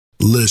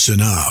Listen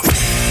up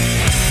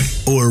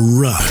or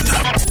run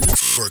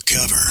for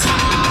cover.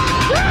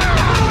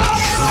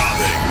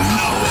 Dropping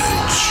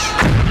knowledge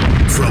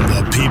from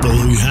the people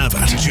who have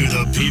it to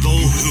the people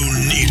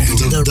who need it.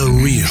 The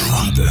real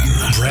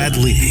Brad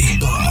Lea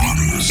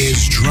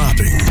is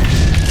dropping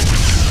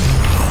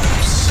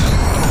bombs.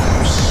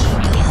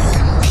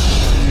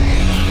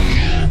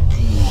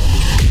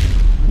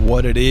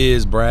 What it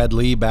is, Brad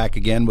Lea back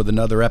again with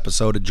another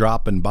episode of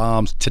Dropping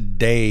Bombs.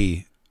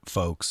 Today,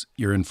 folks,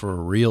 you're in for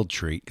a real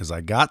treat because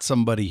I got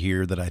somebody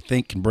here that I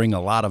think can bring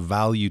a lot of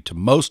value to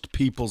most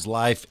people's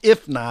life,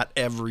 if not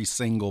every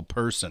single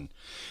person.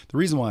 The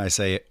reason why I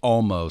say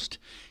almost,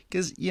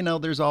 because, you know,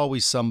 there's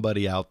always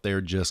somebody out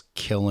there just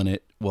killing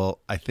it. Well,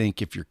 I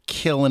think if you're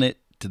killing it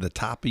to the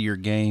top of your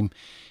game,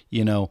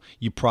 you know,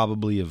 you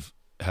probably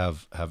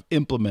have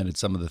implemented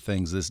some of the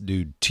things this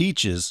dude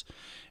teaches.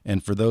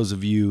 And for those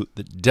of you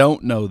that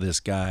don't know this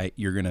guy,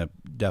 you're going to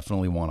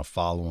definitely want to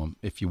follow him.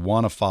 If you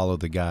want to follow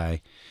the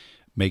guy,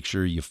 make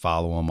sure you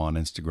follow him on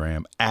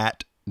Instagram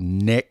at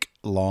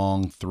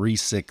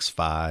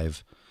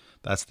NickLong365.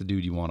 That's the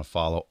dude you want to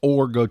follow.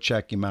 Or go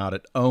check him out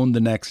at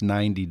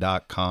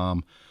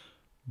ownthenext90.com.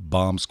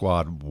 Bomb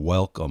Squad,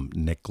 welcome,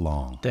 Nick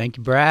Long. Thank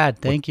you, Brad.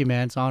 Thank you,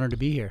 man. It's an honor to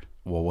be here.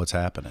 Well, what's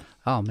happening?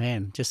 Oh,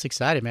 man, just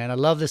excited, man. I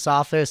love this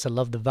office. I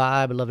love the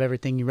vibe. I love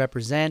everything you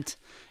represent.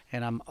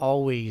 And I'm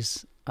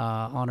always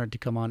honored to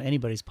come on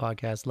anybody's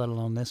podcast, let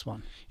alone this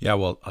one. Yeah,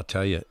 well, I'll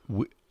tell you,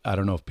 I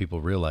don't know if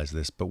people realize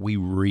this, but we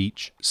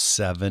reach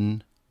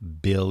 7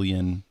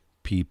 billion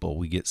people.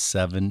 We get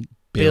 7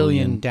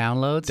 billion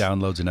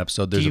downloads an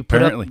episode. Do you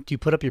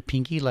put up your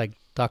pinky like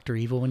Dr.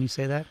 Evil when you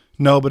say that?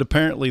 No, but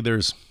apparently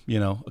there's, you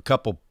know, a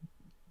couple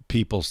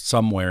people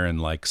somewhere in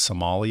like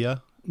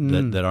Somalia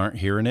that aren't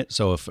hearing it.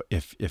 So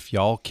if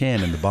y'all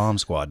can in the Bomb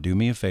Squad, do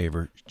me a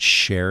favor,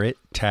 share it,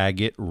 tag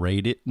it,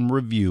 rate it, and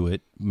review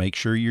it. Make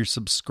sure you're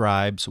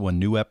subscribed so when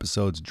new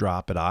episodes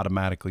drop, it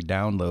automatically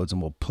downloads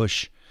and we'll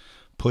push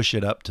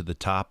it up to the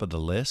top of the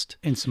list.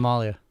 In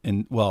Somalia.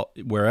 And well,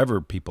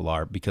 wherever people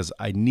are, because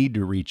I need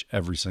to reach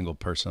every single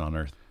person on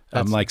earth.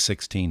 I'm like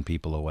 16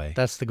 people away.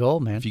 That's the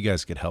goal, man. If you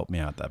guys could help me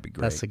out, that'd be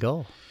great. That's the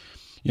goal.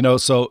 You know,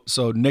 so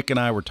Nick and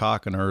I were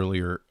talking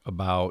earlier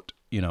about,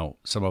 you know,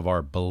 some of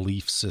our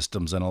belief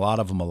systems, and a lot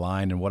of them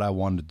align. And what I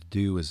wanted to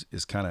do is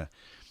kind of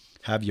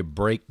have you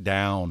break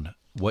down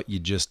what you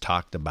just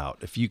talked about.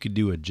 If you could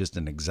do just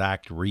an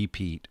exact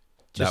repeat,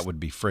 that would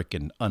be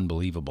freaking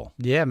unbelievable.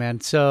 Yeah,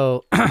 man.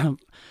 So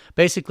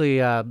basically,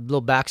 a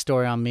little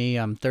backstory on me.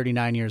 I'm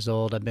 39 years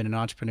old. I've been an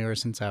entrepreneur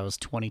since I was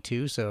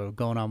 22. So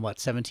going on,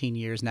 17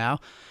 years now.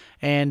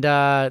 And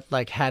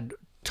had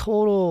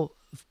total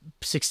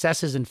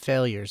successes and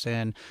failures.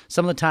 And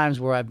some of the times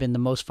where I've been the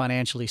most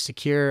financially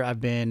secure, I've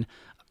been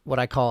what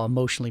I call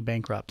emotionally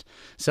bankrupt.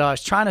 So I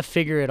was trying to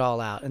figure it all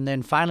out. And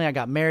then finally I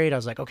got married. I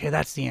was like, okay,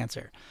 that's the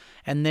answer.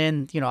 And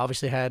then, you know,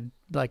 obviously had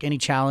like any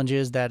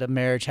challenges that a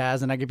marriage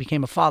has, and I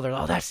became a father.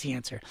 Oh, that's the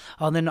answer.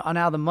 Oh, and then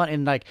now the money,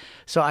 and like,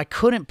 so I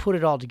couldn't put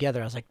it all together.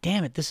 I was like,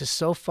 damn it, this is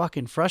so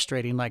fucking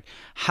frustrating. Like,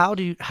 how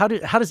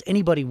does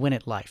anybody win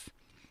at life?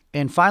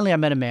 And finally I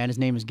met a man, his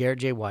name is Garrett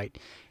J. White,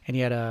 and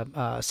he had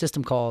a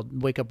system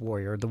called Wake Up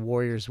Warrior, the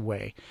Warrior's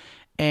Way.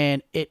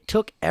 And it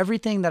took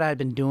everything that I had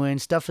been doing,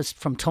 stuff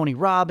from Tony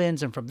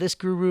Robbins and from this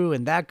guru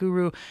and that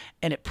guru,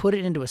 and it put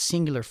it into a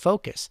singular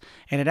focus.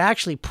 And it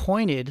actually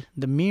pointed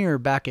the mirror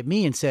back at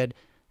me and said,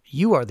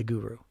 you are the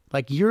guru.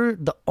 Like, you're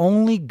the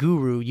only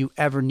guru you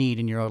ever need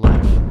in your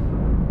life.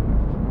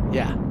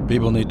 Yeah.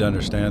 People need to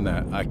understand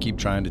that. I keep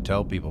trying to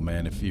tell people,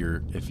 man, if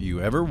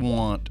you ever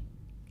want,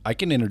 I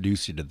can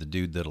introduce you to the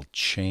dude that'll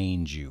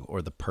change you,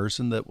 or the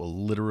person that will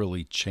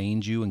literally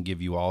change you and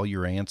give you all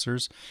your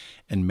answers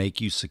and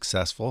make you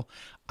successful.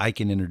 I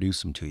can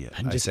introduce them to you.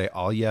 I say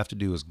all you have to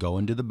do is go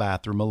into the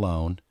bathroom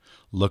alone,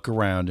 look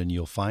around, and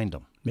you'll find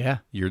them. Yeah.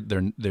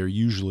 They're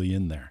usually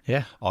in there.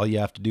 Yeah. All you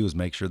have to do is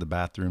make sure the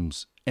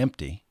bathroom's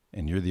empty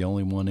and you're the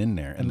only one in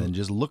there, and then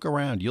just look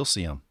around. You'll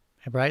see them.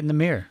 Right in the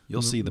mirror.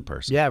 You'll see the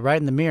person. Yeah, right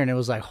in the mirror. And it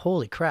was like,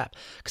 holy crap.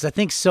 Because I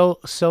think so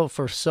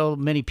for so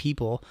many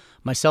people,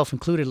 myself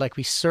included, like,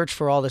 we search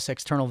for all this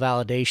external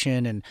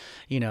validation. And,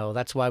 you know,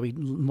 that's why we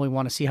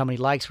want to see how many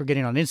likes we're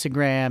getting on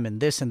Instagram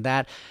and this and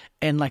that.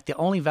 And like, the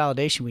only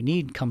validation we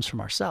need comes from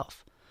ourselves.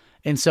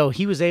 And so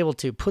he was able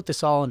to put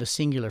this all into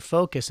singular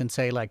focus and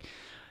say, like,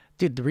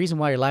 dude, the reason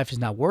why your life is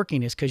not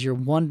working is because you're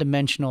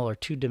one-dimensional or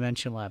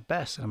two-dimensional at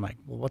best. And I'm like,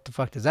 well, what the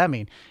fuck does that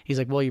mean? He's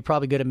like, well, you're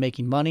probably good at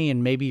making money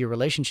and maybe your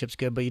relationship's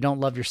good, but you don't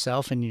love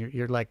yourself and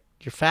you're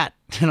fat.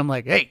 And I'm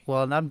like, hey,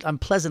 well, I'm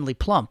pleasantly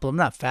plump. Well, I'm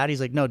not fat.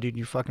 He's like, no, dude,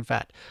 you're fucking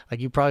fat.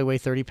 Like, you probably weigh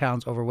 30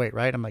 pounds overweight,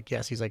 right? I'm like,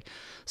 yes. He's like,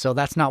 so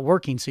that's not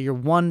working. So you're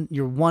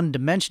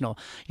one-dimensional.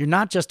 You're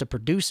not just a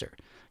producer.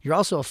 You're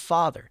also a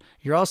father.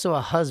 You're also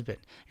a husband.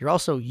 You're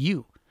also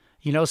you.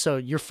 You know, so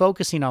you're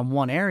focusing on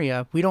one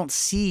area we don't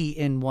see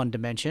in one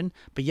dimension,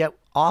 but yet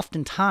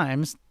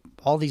oftentimes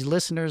all these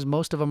listeners,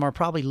 most of them are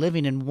probably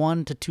living in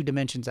 1 to 2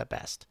 dimensions at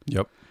best.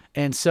 Yep.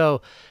 And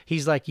so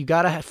he's like, you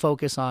got to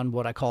focus on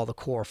what I call the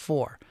core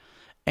 4.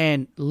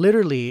 And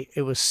literally,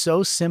 it was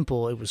so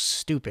simple, it was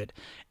stupid.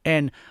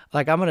 And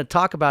like, I'm going to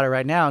talk about it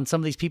right now, and some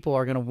of these people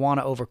are going to want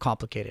to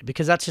overcomplicate it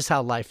because that's just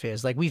how life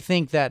is. Like, we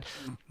think that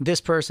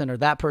this person or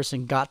that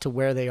person got to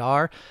where they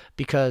are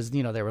because,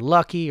 you know, they were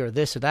lucky or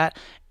this or that.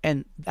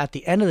 And at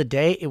the end of the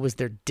day, it was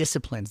their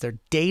disciplines, their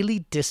daily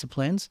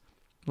disciplines,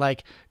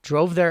 like,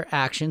 drove their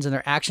actions, and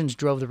their actions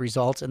drove the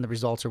results, and the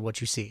results are what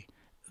you see.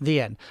 The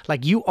end.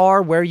 Like, you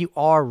are where you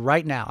are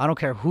right now. I don't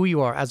care who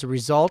you are, as a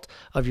result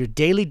of your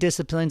daily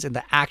disciplines and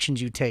the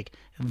actions you take.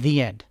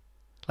 The end.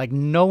 Like,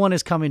 no one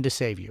is coming to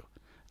save you.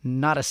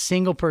 Not a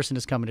single person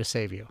is coming to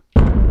save you.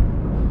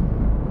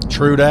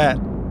 True that.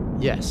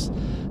 Yes.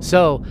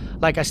 So,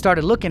 like, I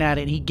started looking at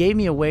it, and he gave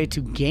me a way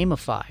to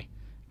gamify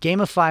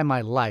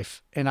my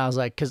life. And I was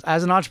like, because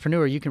as an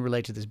entrepreneur, you can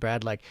relate to this,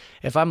 Brad. Like,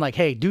 if I'm like,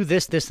 hey, do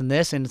this, this, and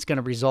this, and it's going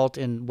to result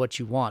in what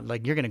you want,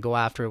 like, you're going to go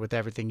after it with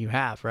everything you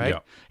have, right?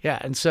 Yeah.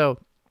 And so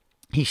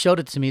he showed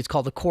it to me. It's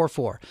called the Core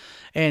 4.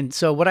 And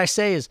so what I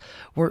say is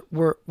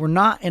we're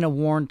not in a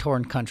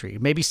war-torn country.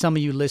 Maybe some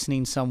of you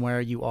listening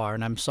somewhere you are,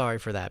 and I'm sorry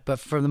for that. But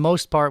for the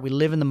most part, we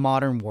live in the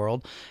modern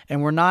world,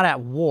 and we're not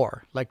at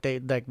war like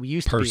we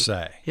used to be. Per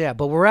se. Yeah,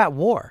 but we're at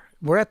war.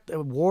 We're at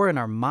war in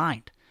our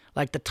mind.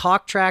 Like, the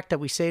talk track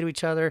that we say to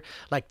each other,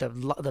 like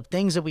the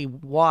things that we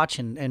watch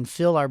and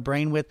fill our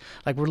brain with,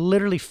 like, we're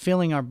literally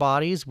filling our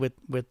bodies with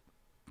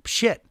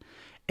shit.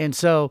 And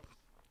so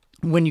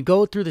when you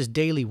go through this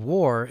daily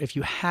war, if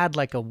you had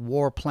like a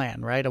war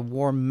plan, right, a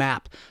war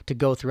map to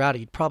go throughout it,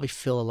 you'd probably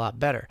feel a lot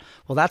better.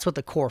 Well, that's what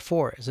the Core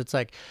 4 is. It's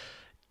like,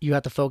 you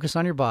have to focus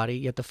on your body.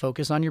 You have to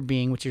focus on your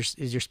being, which is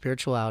your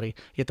spirituality.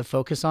 You have to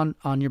focus on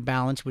your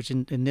balance, which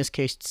in this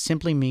case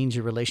simply means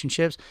your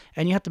relationships.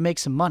 And you have to make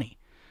some money.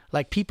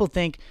 Like, people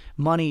think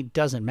money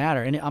doesn't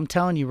matter. And I'm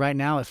telling you right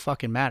now, it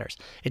fucking matters.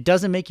 It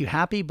doesn't make you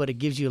happy, but it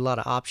gives you a lot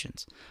of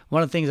options.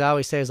 One of the things I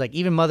always say is, like,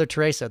 even Mother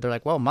Teresa, they're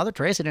like, well, Mother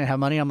Teresa didn't have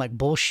money. I'm like,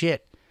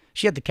 bullshit.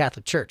 She had the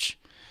Catholic Church.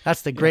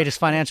 That's the greatest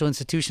financial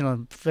institution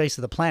on the face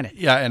of the planet.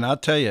 Yeah, and I'll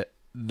tell you,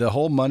 the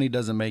whole money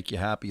doesn't make you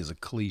happy is a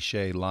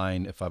cliche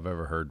line if I've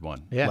ever heard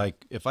one. Yeah.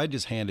 Like, if I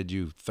just handed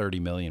you $30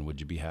 million,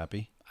 would you be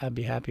happy? I'd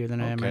be happier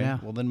than I am right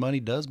now. Well, then money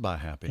does buy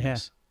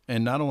happiness. Yeah.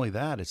 And not only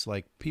that, it's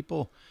like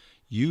people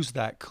use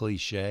that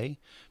cliche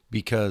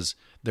because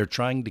they're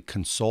trying to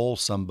console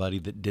somebody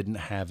that didn't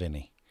have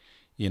any.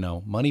 You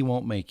know, money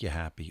won't make you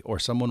happy. Or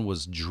someone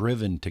was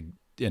driven to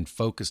and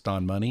focused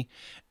on money,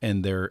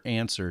 and their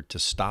answer to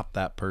stop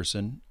that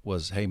person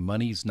was, hey,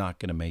 money's not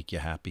going to make you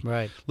happy.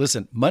 Right.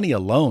 Listen, money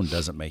alone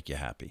doesn't make you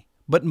happy,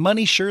 but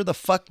money sure the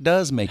fuck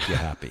does make you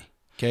happy.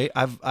 Okay?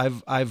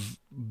 I've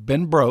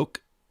been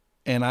broke,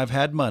 and I've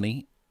had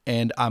money,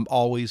 and I'm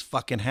always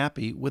fucking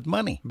happy with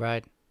money.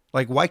 Right.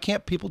 Like, why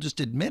can't people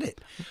just admit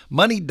it?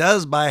 Money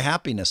does buy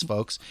happiness,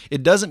 folks.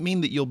 It doesn't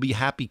mean that you'll be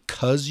happy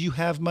because you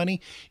have money.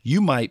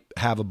 You might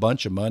have a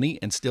bunch of money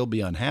and still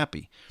be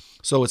unhappy.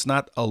 So it's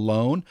not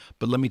alone,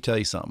 but let me tell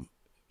you something.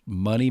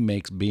 Money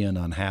makes being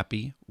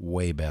unhappy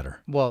way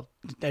better. Well,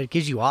 it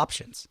gives you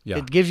options. Yeah.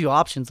 It gives you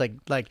options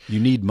like you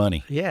need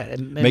money. Yeah.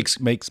 And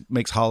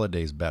makes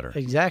holidays better.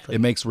 Exactly. It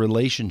makes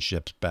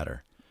relationships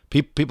better.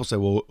 People say,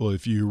 well,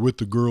 if you're with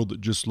the girl that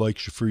just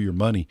likes you for your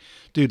money.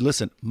 Dude,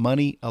 listen,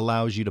 money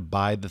allows you to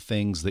buy the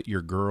things that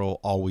your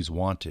girl always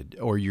wanted,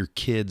 or your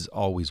kids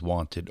always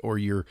wanted, or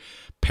your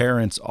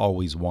parents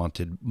always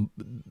wanted.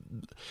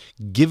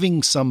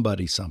 Giving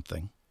somebody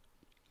something,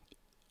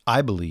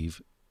 I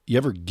believe, you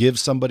ever give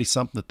somebody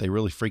something that they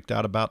really freaked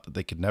out about that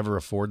they could never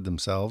afford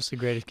themselves? It's the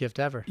greatest gift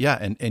ever. Yeah,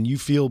 and you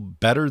feel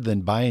better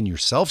than buying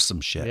yourself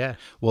some shit. Yeah.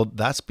 Well,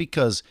 that's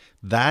because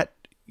that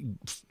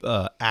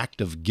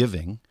act of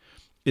giving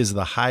is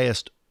the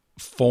highest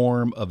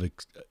form of,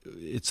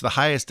 it's the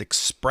highest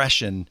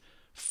expression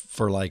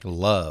for like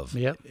love.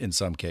 Yep. In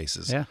some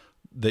cases. Yeah.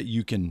 That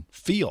you can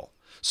feel.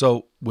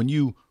 So when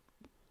you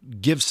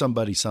give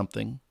somebody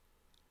something,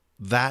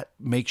 that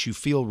makes you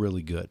feel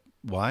really good.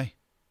 Why?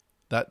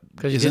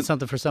 Because you did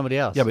something for somebody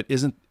else. Yeah, but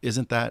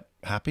isn't that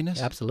happiness?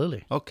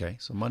 Absolutely. Okay,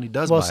 so money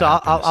does buy so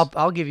happiness.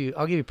 I'll give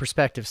you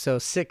perspective. So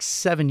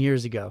 6-7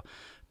 years ago,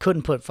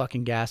 couldn't put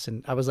fucking gas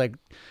in. I was like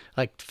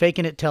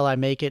faking it till I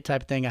make it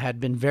type of thing. I had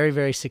been very,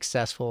 very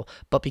successful,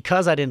 but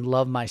because I didn't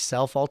love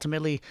myself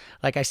ultimately,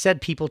 like I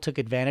said, people took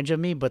advantage of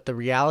me, but the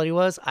reality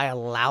was I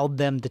allowed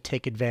them to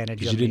take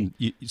advantage of me.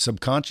 You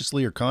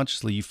subconsciously or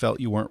consciously, you felt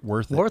you weren't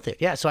worth it.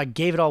 Yeah. So I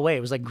gave it all away.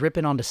 It was like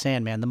gripping onto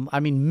sand, man.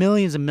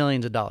 Millions and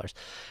millions of dollars.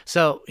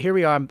 So here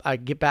we are. I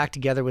get back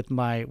together with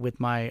my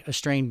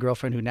estranged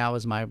girlfriend, who now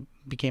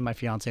became my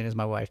fiance and is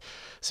my wife.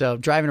 So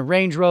driving a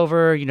Range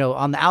Rover,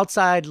 on the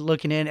outside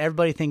looking in,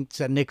 everybody thinks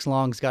that Nick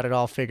Long's got it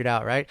all figured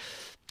out, right?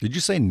 Did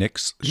you say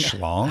Nick's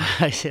Schlong?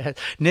 Yeah,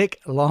 Nick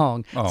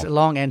Long. Oh. It's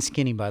long and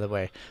skinny, by the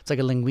way. It's like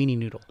a linguine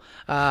noodle.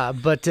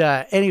 But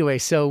anyway,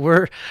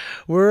 so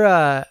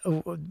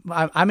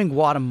I'm in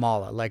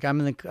Guatemala. Like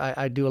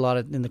I do a lot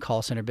in the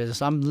call center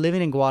business. I'm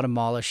living in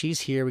Guatemala.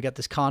 She's here. We got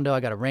this condo. I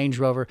got a Range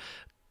Rover.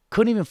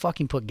 Couldn't even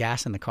fucking put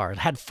gas in the car. I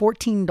had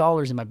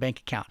 $14 in my bank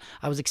account.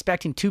 I was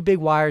expecting 2 big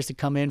wires to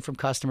come in from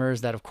customers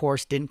that, of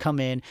course, didn't come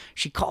in.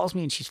 She calls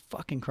me and she's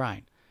fucking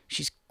crying.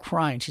 She's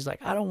crying. She's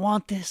like, I don't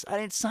want this. I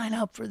didn't sign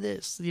up for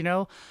this. You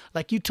know,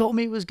 like you told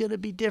me it was going to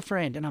be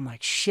different. And I'm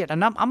like, shit.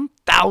 And I'm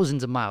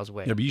thousands of miles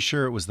away. Yeah, but you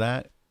sure it was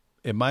that?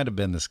 It might have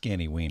been the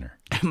skinny wiener.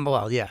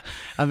 Well, yeah.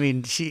 I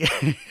mean, she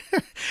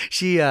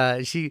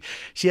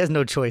has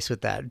no choice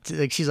with that.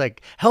 Like, she's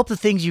like, help the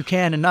things you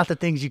can and not the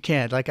things you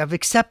can't. Like, I've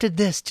accepted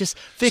this. Just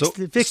fix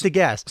the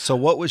gas. So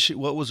what was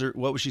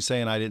she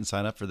saying? I didn't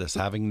sign up for this,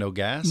 having no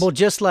gas? Well,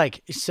 just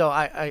like, so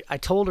I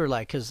told her,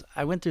 like, because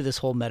I went through this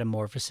whole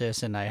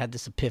metamorphosis and I had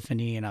this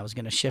epiphany and I was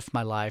going to shift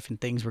my life and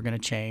things were going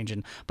to change.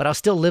 But I was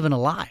still living a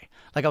lie.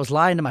 Like, I was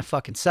lying to my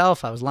fucking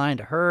self. I was lying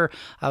to her.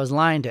 I was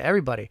lying to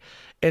everybody.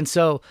 And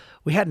so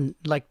we had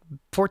like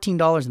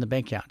 $14 in the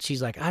bank account.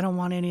 She's like, I don't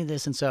want any of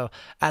this. And so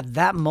at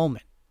that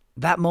moment,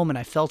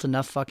 I felt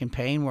enough fucking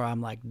pain where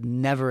I'm like,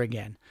 never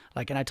again.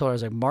 Like, and I told her, I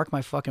was like, mark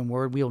my fucking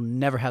word, we will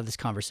never have this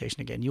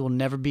conversation again. You will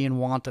never be in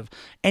want of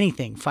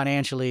anything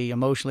financially,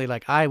 emotionally.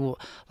 Like,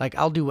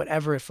 I'll do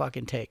whatever it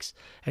fucking takes.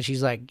 And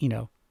she's like, you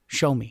know,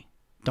 show me,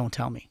 don't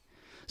tell me.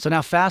 So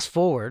now fast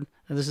forward,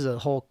 and this is a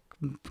whole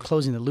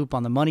closing the loop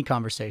on the money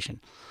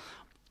conversation.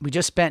 We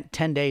just spent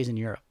 10 days in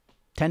Europe.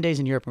 10 days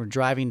in Europe, and we're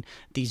driving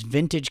these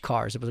vintage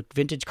cars. It was a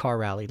vintage car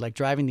rally, like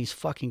driving these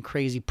fucking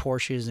crazy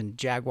Porsches and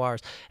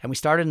Jaguars. And we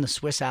started in the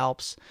Swiss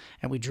Alps,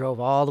 and we drove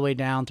all the way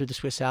down through the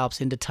Swiss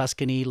Alps into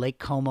Tuscany, Lake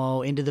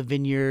Como, into the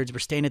vineyards. We're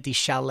staying at these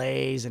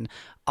chalets, and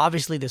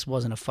obviously this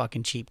wasn't a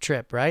fucking cheap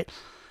trip, right?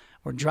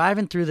 We're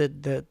driving through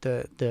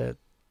the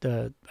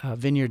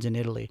vineyards in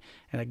Italy,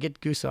 and I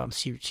get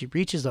goosebumps. She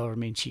reaches over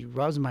me, and she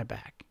rubs my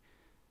back,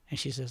 and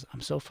she says,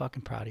 I'm so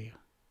fucking proud of you.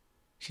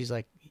 She's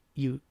like,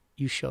 you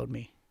showed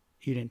me.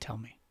 You didn't tell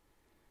me.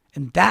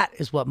 And that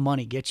is what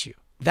money gets you.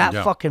 That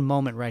fucking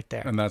moment right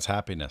there. And that's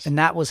happiness. And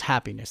that was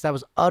happiness. That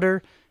was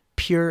utter,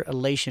 pure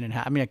elation. And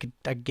I mean, I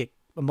could get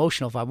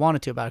emotional if I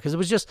wanted to about it, because it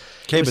was just...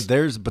 Okay,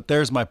 but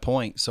there's my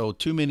point. So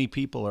too many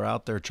people are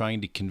out there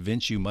trying to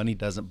convince you money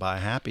doesn't buy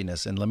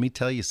happiness. And let me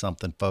tell you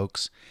something,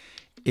 folks.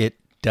 It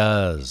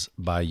does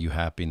buy you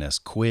happiness.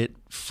 Quit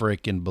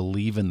freaking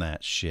believing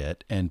that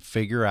shit and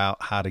figure out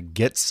how to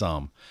get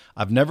some.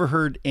 I've never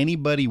heard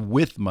anybody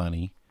with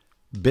money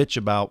bitch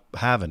about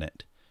having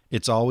it.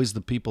 It's always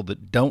the people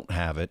that don't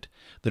have it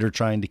that are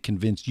trying to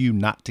convince you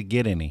not to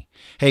get any.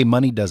 Hey,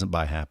 money doesn't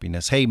buy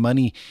happiness. Hey,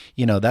 money,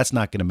 you know, that's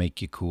not going to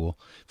make you cool.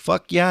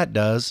 Fuck yeah, it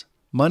does.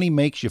 Money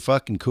makes you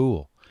fucking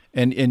cool.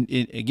 And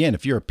again,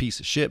 if you're a piece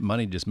of shit,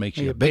 money just makes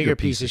you a bigger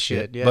piece of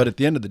shit. Yeah. But at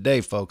the end of the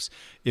day, folks,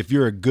 if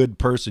you're a good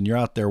person, you're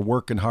out there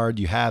working hard,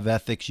 you have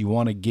ethics, you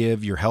want to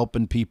give, you're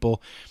helping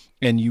people,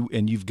 and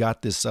you've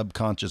got this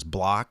subconscious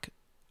block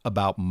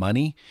about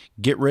money,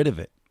 get rid of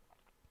it.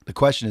 The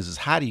question is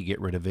how do you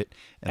get rid of it?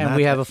 And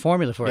we have a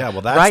formula for it. Yeah,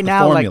 well, that's the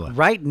formula.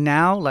 Right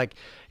now, like,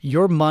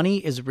 your money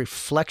is a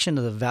reflection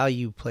of the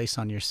value you place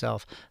on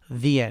yourself.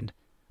 The end.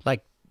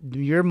 Like,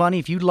 your money,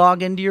 if you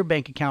log into your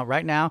bank account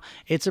right now,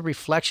 it's a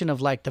reflection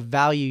of, like, the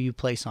value you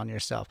place on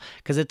yourself,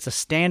 because it's a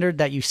standard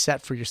that you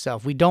set for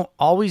yourself. We don't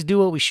always do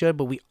what we should,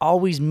 but we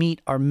always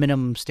meet our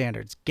minimum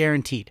standards,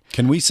 guaranteed.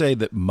 Can we say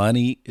that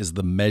money is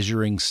the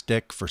measuring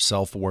stick for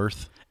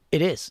self-worth?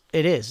 It is.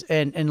 It is.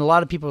 And a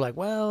lot of people are like,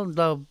 well,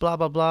 blah,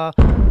 blah, blah.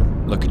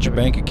 Look at your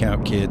bank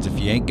account, kids. If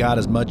you ain't got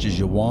as much as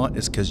you want,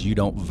 it's because you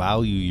don't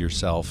value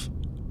yourself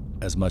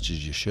as much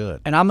as you should.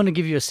 And I'm going to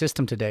give you a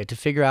system today to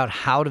figure out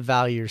how to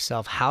value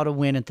yourself, how to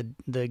win at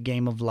the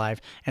game of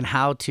life, and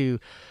how to,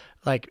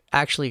 like,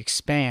 actually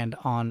expand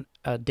on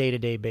a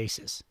day-to-day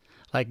basis.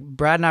 Like,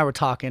 Brad and I were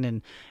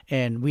talking,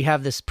 and we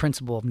have this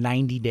principle of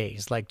 90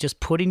 days, like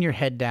just putting your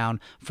head down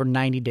for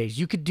 90 days.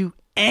 You could do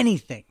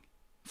anything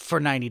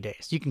for 90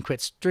 days. You can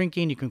quit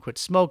drinking, you can quit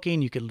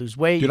smoking, you could lose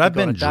weight. Dude, I've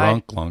been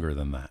drunk longer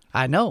than that.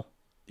 I know.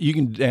 You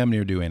can damn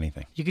near do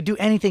anything. You could do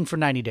anything for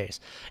 90 days.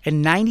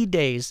 And 90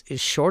 days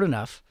is short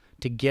enough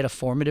to get a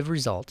formative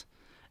result.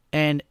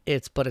 And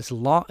it's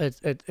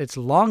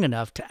long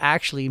enough to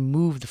actually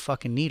move the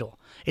fucking needle.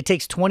 It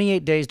takes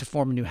 28 days to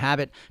form a new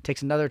habit. It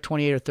takes another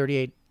 28 or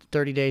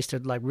 30 days to,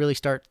 like, really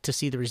start to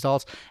see the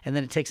results, and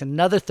then it takes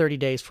another 30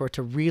 days for it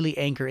to really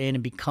anchor in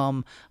and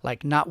become,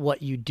 like, not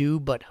what you do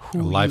but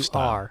who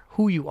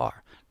you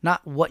are.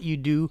 Not what you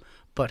do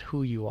but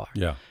who you are.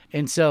 Yeah.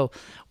 And so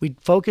we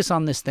focus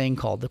on this thing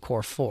called the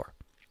Core 4.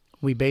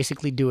 We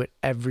basically do it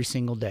every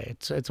single day.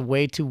 It's a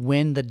way to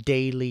win the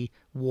daily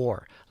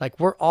war. Like,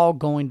 we're all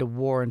going to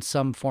war in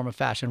some form of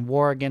fashion.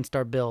 War against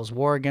our bills,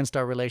 war against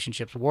our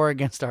relationships, war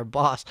against our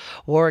boss,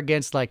 war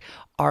against, like,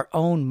 our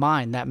own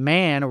mind. That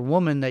man or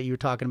woman that you were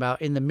talking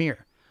about in the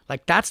mirror.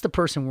 Like, that's the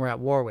person we're at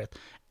war with.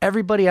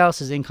 Everybody else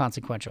is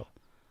inconsequential.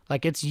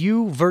 Like, it's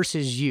you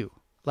versus you.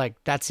 Like,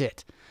 that's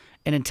it.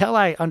 And until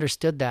I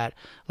understood that,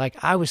 like,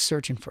 I was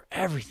searching for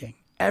everything,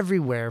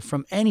 everywhere,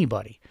 from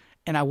anybody.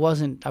 And I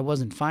wasn't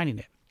finding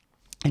it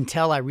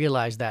until I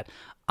realized that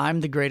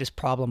I'm the greatest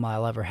problem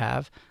I'll ever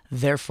have.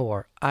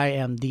 Therefore, I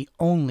am the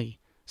only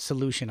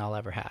solution I'll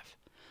ever have.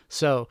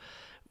 So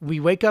we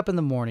wake up in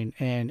the morning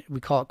and we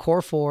call it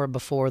core 4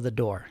 before the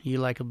door. You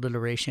like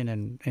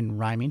alliteration and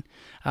rhyming.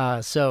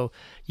 So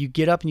you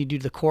get up and you do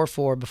the core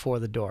 4 before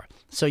the door.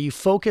 So you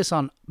focus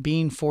on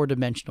being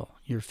 4-dimensional,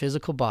 your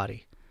physical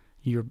body,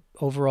 your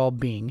overall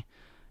being,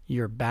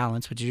 your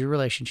balance, which is your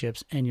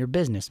relationships, and your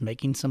business,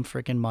 making some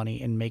freaking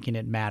money and making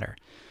it matter.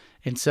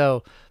 And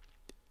so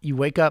you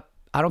wake up,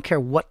 I don't care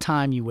what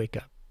time you wake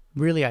up.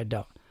 Really, I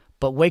don't.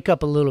 But wake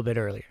up a little bit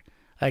earlier.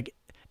 Like,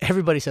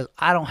 everybody says,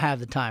 I don't have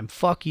the time.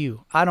 Fuck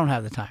you. I don't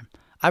have the time.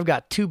 I've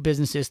got 2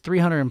 businesses,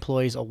 300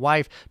 employees, a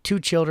wife, 2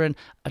 children,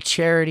 a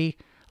charity,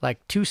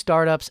 like 2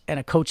 startups, and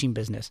a coaching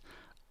business.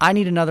 I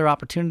need another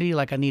opportunity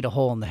like I need a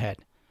hole in the head.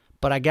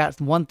 But I got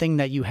one thing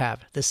that you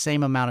have, the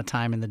same amount of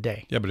time in the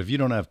day. Yeah, but if you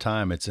don't have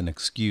time, it's an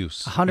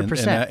excuse.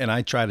 100%. And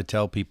I try to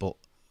tell people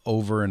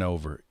over and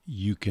over,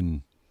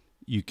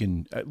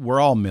 we're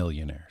all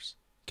millionaires,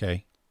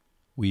 okay?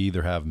 We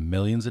either have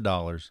millions of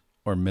dollars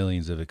or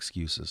millions of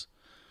excuses.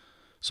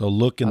 So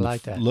look in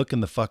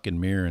the fucking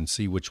mirror and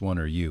see which one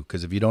are you.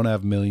 Because if you don't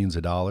have millions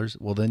of dollars,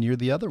 well, then you're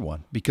the other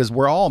one. Because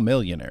we're all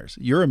millionaires.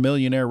 You're a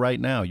millionaire right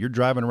now. You're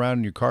driving around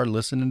in your car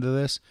listening to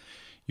this.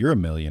 You're a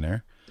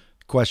millionaire.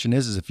 The question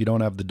is if you don't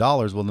have the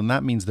dollars, well, then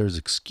that means there's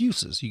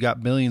excuses. You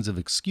got millions of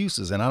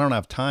excuses, and I don't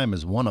have time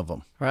is one of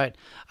them. Right.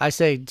 I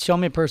say, show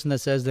me a person that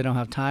says they don't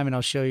have time, and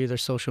I'll show you their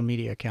social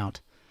media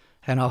account.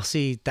 And I'll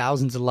see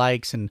thousands of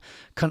likes and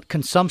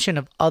consumption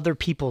of other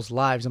people's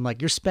lives. I'm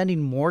like, you're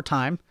spending more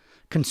time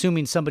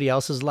consuming somebody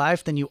else's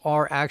life than you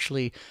are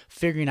actually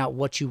figuring out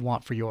what you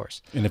want for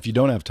yours. And if you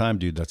don't have time,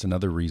 dude, that's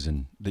another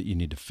reason that you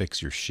need to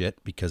fix your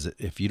shit. Because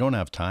if you don't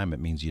have time, it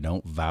means you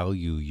don't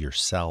value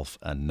yourself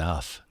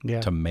enough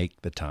to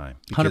make the time.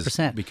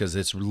 100%. Because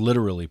it's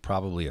literally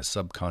probably a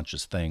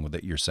subconscious thing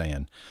that you're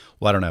saying,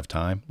 well, I don't have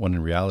time, when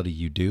in reality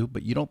you do,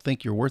 but you don't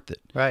think you're worth it.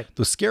 Right.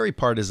 The scary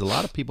part is a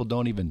lot of people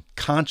don't even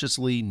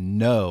consciously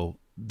know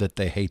that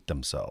they hate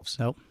themselves.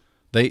 Nope.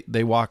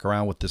 They walk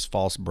around with this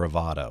false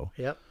bravado.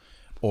 Yep.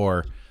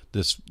 Or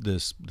this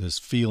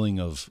feeling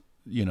of,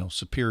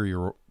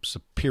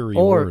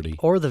 superiority.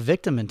 Or the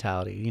victim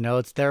mentality.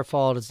 It's their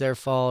fault,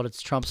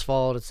 it's Trump's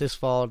fault, it's this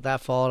fault,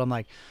 that fault. I'm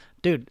like,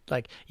 dude,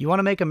 like, you want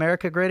to make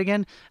America great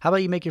again? How about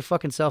you make your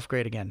fucking self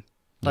great again?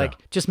 Like,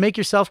 just make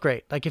yourself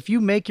great. Like, if you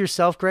make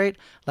yourself great,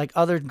 like,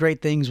 other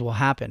great things will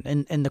happen.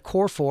 And the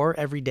core 4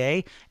 every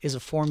day is a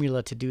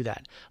formula to do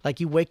that.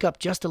 Like, you wake up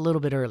just a little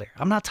bit earlier.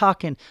 I'm not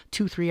talking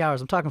 2-3 hours.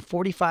 I'm talking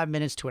 45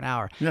 minutes to an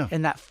hour. Yeah.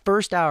 And that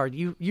first hour,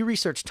 you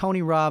research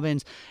Tony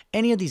Robbins,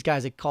 any of these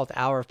guys that call it the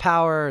hour of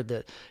power,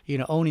 the,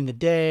 owning the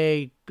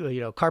day,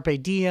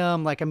 carpe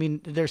diem. Like, I mean,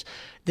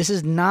 this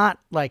is not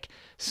like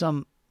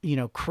some,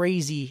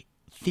 crazy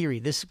theory.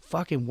 This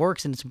fucking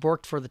works, and it's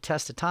worked for the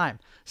test of time.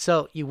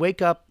 So you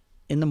wake up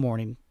in the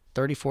morning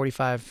 30,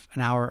 45,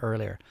 an hour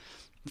earlier.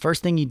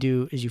 First thing you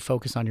do is you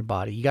focus on your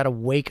body. You got to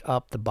wake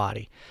up the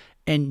body.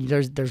 And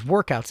there's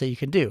workouts that you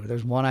can do.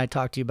 There's one I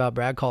talked to you about,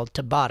 Brad, called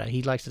Tabata.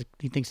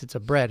 He thinks it's a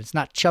bread. It's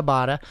not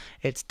ciabatta,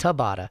 it's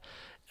Tabata.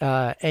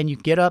 And you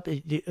get up,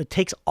 it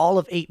takes all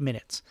of 8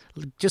 minutes.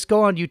 Just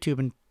go on YouTube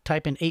and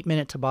type in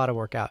 8-minute Tabata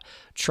workout.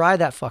 Try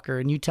that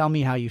fucker, and you tell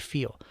me how you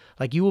feel.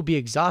 Like, you will be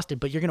exhausted,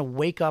 but you're going to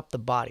wake up the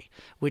body,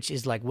 which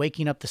is like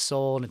waking up the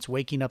soul, and it's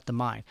waking up the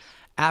mind.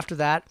 After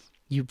that,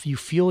 you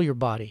feel your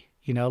body.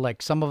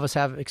 Like, some of us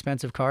have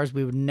expensive cars.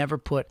 We would never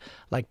put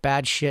like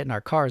bad shit in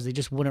our cars. They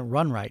just wouldn't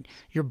run right.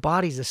 Your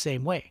body's the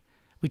same way.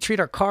 We treat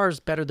our cars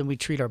better than we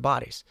treat our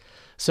bodies.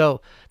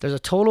 So there's a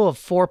total of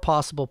 4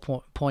 possible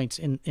points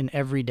in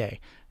every day.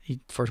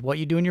 For what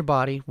you do in your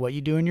body, what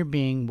you do in your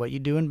being, what you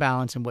do in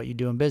balance, and what you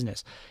do in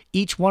business.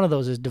 Each one of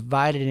those is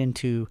divided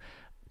into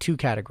 2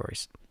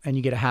 categories, and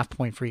you get a half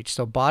point for each.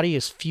 So body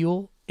is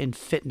fuel and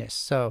fitness.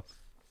 So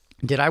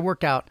did I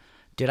work out?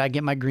 Did I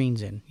get my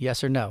greens in?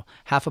 Yes or no?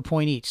 Half a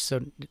point each.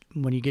 So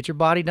when you get your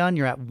body done,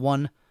 you're at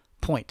 1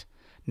 point.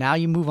 Now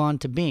you move on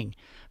to being.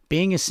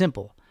 Being is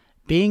simple.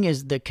 Being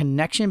is the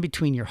connection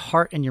between your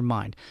heart and your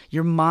mind.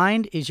 Your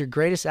mind is your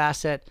greatest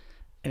asset,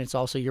 and it's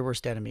also your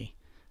worst enemy.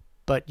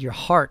 But your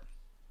heart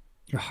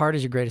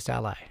is your greatest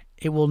ally.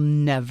 It will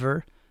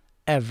never,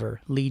 ever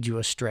lead you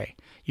astray.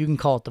 You can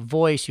call it the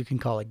voice, you can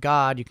call it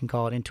God, you can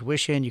call it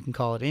intuition, you can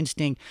call it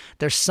instinct.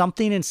 There's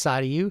something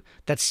inside of you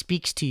that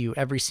speaks to you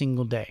every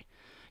single day.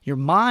 Your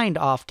mind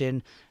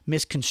often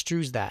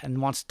misconstrues that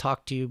and wants to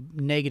talk to you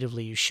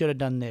negatively. You should have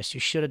done this, you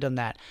should have done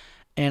that.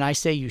 And I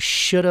say you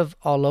should have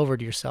all over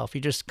to yourself.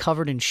 You're just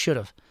covered in should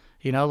have.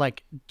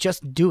 Like,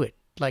 just do it.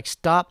 Like,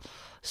 stop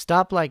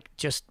like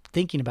just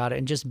thinking about it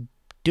and just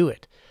do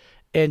it.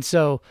 And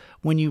so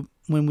when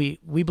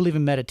we believe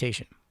in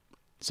meditation.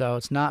 So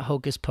it's not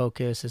hocus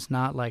pocus. It's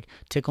not like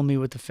tickle me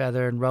with the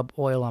feather and rub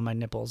oil on my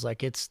nipples.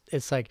 Like, it's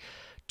like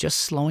just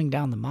slowing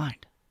down the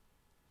mind.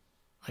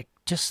 Like,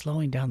 just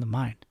slowing down the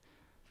mind.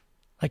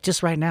 Like,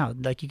 just right now,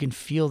 like, you can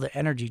feel the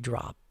energy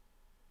drop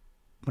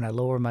when I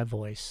lower my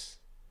voice.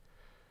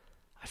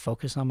 I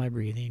focus on my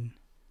breathing.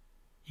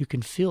 You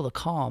can feel the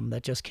calm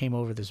that just came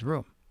over this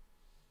room.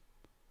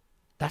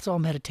 That's all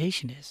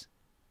meditation is.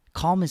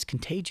 Calm is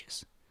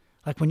contagious.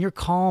 Like when you're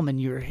calm and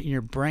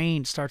your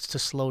brain starts to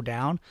slow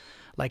down,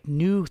 like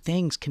new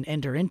things can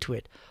enter into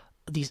it.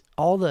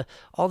 All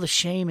the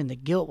shame and the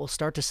guilt will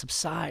start to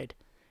subside,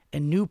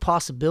 and new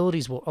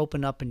possibilities will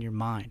open up in your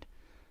mind.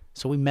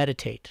 So we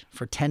meditate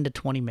for 10 to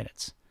 20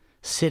 minutes.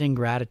 Sit in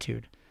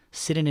gratitude.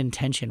 Sit in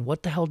intention.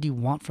 What the hell do you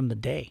want from the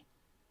day?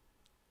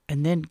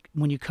 And then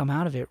when you come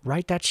out of it,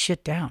 write that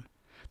shit down.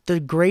 The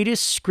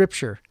greatest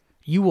scripture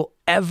you will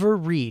ever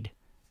read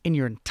in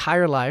your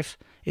entire life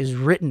is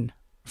written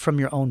from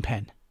your own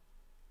pen.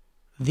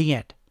 The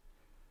end.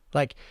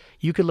 Like,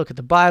 you could look at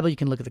the Bible, you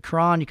can look at the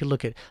Quran, you can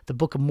look at the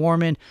Book of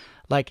Mormon.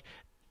 Like,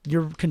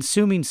 you're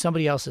consuming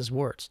somebody else's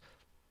words.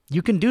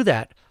 You can do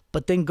that,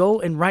 but then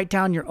go and write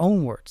down your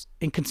own words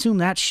and consume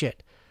that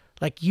shit.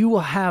 Like, you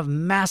will have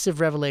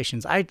massive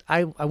revelations.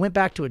 I went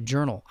back to a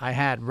journal I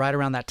had right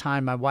around that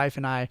time. My wife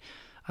and I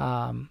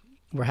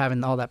were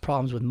having all that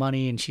problems with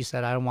money, and she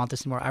said, I don't want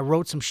this anymore. I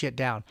wrote some shit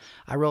down.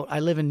 I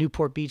live in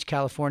Newport Beach,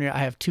 California. I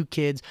have 2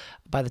 kids.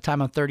 By the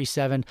time I'm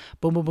 37,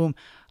 boom, boom, boom.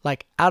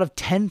 Like, out of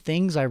 10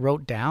 things I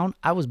wrote down,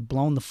 I was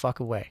blown the fuck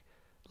away.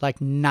 Like,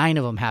 9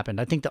 of them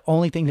happened. I think the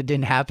only thing that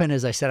didn't happen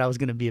is I said I was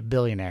going to be a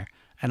billionaire,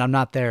 and I'm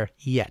not there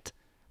yet.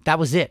 That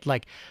was it.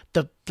 Like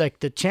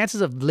the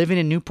chances of living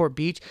in Newport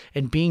Beach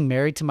and being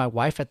married to my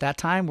wife at that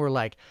time were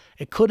like,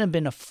 it couldn't have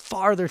been a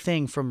farther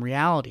thing from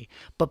reality.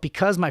 But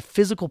because my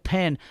physical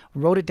pen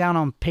wrote it down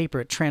on paper,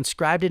 it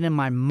transcribed it in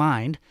my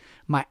mind,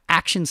 my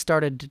action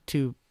started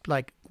to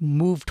like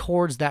move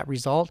towards that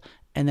result,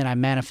 and then I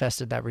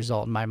manifested that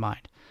result in my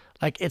mind.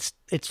 Like, it's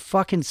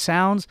fucking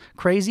sounds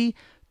crazy.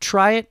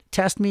 Try it,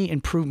 test me,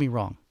 and prove me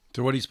wrong.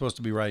 So what are you supposed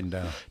to be writing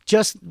down?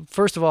 Just,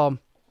 first of all,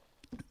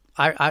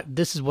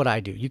 this is what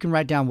I do. You can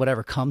write down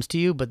whatever comes to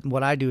you, but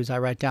what I do is I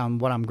write down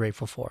what I'm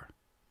grateful for.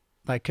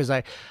 Like, because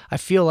I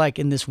feel like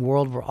in this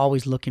world, we're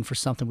always looking for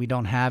something we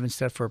don't have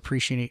instead of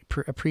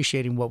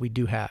appreciating what we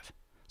do have.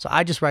 So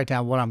I just write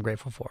down what I'm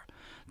grateful for.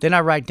 Then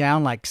I write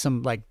down like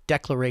some like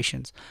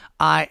declarations.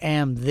 I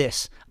am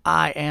this.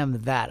 I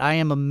am that. I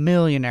am a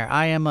millionaire.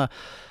 I am a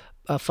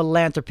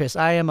philanthropist.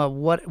 I am a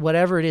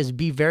whatever it is.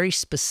 Be very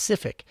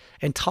specific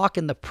and talk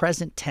in the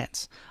present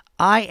tense.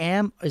 I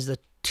am is the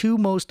 2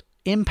 most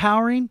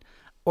empowering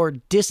or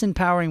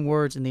disempowering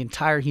words in the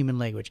entire human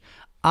language.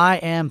 I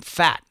am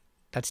fat.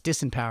 That's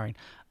disempowering.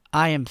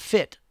 I am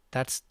fit.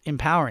 That's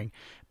empowering.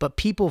 But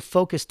people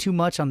focus too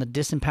much on the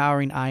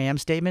disempowering I am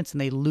statements, and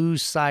they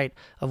lose sight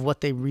of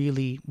what they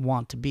really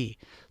want to be.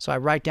 So I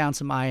write down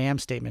some I am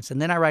statements,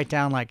 and then I write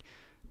down like,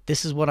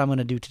 this is what I'm going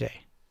to do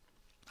today.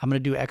 I'm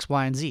going to do X,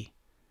 Y, and Z.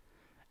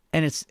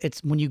 And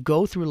it's when you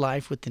go through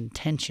life with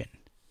intention,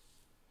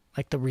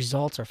 like the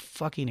results are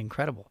fucking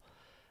incredible.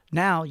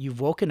 Now you've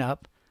woken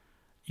up,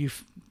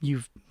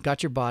 you've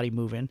got your body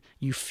moving,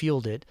 you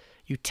fueled it,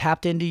 you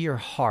tapped into your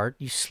heart,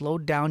 you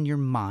slowed down your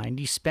mind,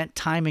 you spent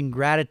time in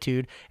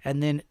gratitude,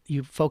 and then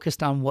you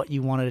focused on what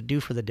you wanted to do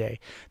for the day.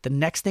 The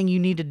next thing you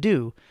need to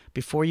do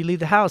before you leave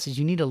the house is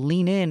you need to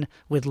lean in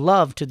with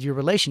love to your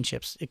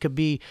relationships. It could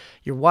be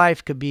your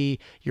wife, could be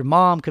your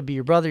mom, could be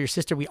your brother, your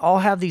sister. We all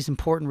have these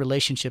important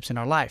relationships in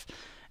our life.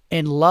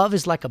 And love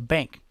is like a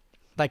bank.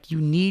 Like,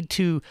 you need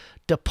to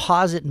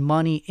deposit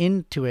money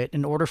into it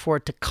in order for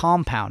it to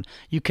compound.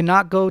 You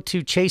cannot go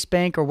to Chase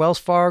Bank or Wells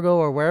Fargo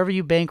or wherever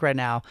you bank right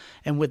now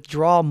and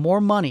withdraw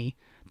more money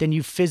than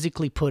you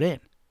physically put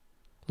in.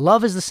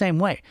 Love is the same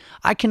way.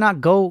 I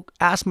cannot go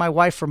ask my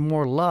wife for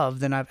more love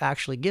than I've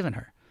actually given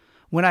her.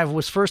 When I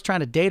was first trying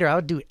to date her, I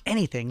would do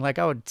anything. Like,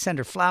 I would send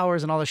her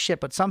flowers and all this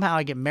shit, but somehow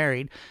I get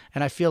married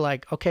and I feel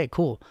like, okay,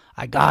 cool,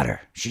 I got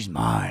her. She's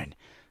mine.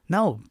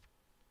 No,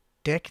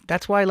 dick.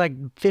 That's why like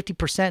 50%,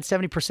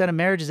 70% of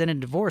marriages end in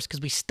divorce,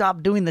 because we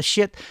stopped doing the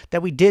shit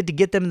that we did to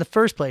get them in the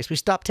first place. We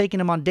stopped taking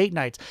them on date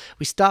nights.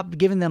 We stopped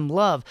giving them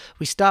love.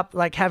 We stopped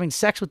like having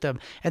sex with them.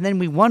 And then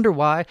we wonder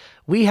why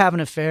we have an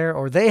affair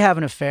or they have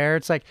an affair.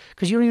 It's like,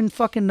 because you don't even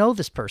fucking know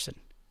this person.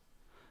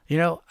 You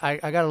know, I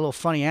got a little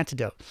funny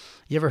antidote.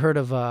 You ever heard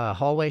of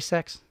hallway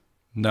sex?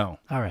 No.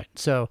 All right.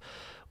 So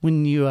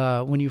when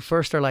you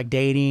first start like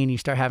dating, you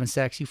start having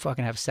sex, you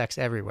fucking have sex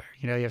everywhere.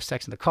 You know, you have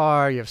sex in the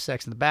car, you have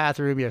sex in the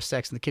bathroom, you have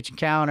sex in the kitchen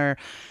counter.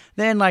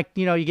 Then like,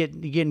 you know, you get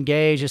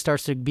engaged, it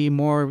starts to be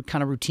more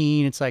kind of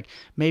routine. It's like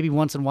maybe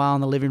once in a while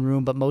in the living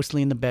room, but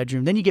mostly in the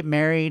bedroom. Then you get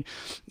married,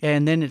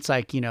 and then it's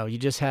like, you know, you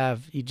just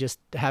have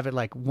it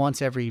like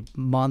once every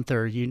month,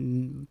 or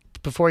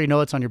before you know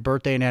it's on your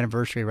birthday and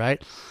anniversary,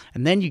 right?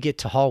 And then you get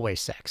to hallway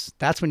sex.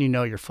 That's when you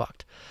know you're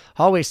fucked.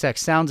 Hallway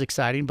sex sounds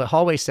exciting, but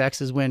hallway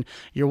sex is when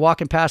you're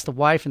walking past the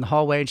wife in the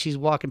hallway and she's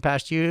walking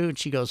past you and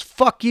she goes,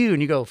 fuck you.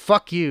 And you go,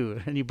 fuck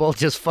you. And you both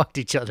just fucked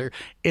each other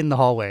in the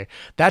hallway.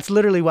 That's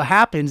literally what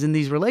happens in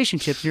these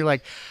relationships. You're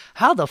like,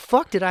 how the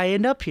fuck did I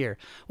end up here?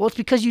 Well, it's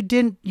because you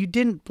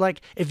didn't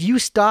like, if you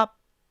stop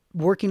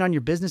working on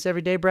your business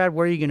every day, Brad,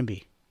 where are you going to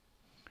be?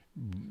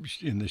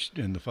 In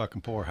the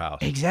fucking poorhouse.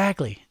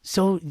 Exactly.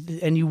 So,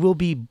 and you will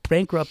be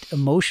bankrupt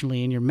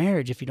emotionally in your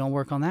marriage if you don't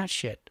work on that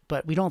shit.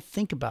 But we don't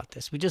think about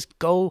this. We just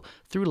go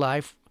through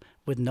life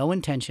with no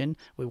intention.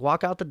 We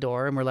walk out the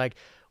door and we're like,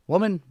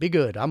 woman, be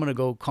good. I'm going to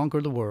go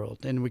conquer the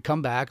world. And we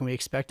come back and we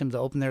expect them to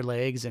open their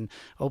legs and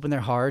open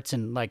their hearts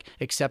and like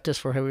accept us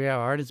for who we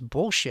are. It's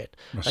bullshit.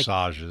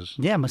 Massages.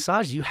 Like, yeah,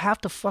 massages. You have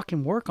to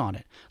fucking work on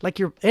it. Like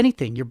your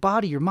anything, your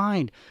body, your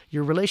mind,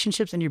 your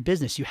relationships, and your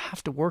business. You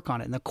have to work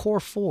on it. And the core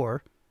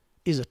 4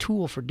 is a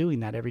tool for doing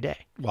that every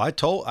day. Well,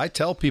 I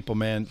tell people,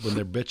 man, when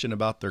they're bitching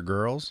about their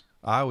girls,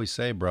 I always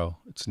say, bro,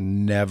 it's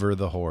never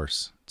the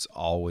horse. It's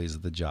always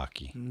the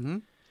jockey. Mm-hmm.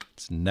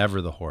 It's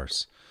never the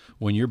horse.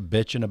 When you're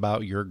bitching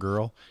about your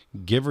girl,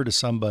 give her to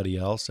somebody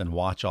else and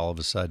watch all of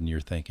a sudden you're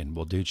thinking,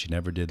 well, dude, she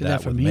never did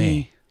that with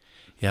me.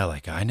 Yeah,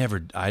 like I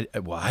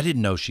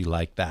didn't know she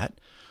liked that.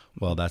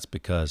 Well, that's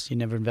because you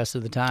never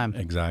invested the time.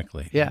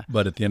 Exactly. Yeah.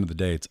 But at the end of the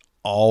day, it's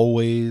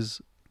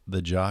always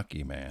the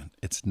jockey, man.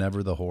 It's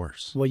never the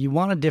horse. Well, you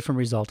want a different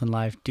result in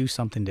life, do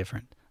something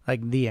different.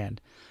 Like the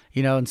end.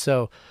 And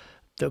so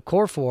the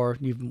core 4,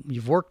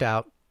 you've worked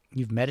out,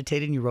 you've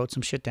meditated, and you wrote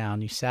some shit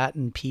down. You sat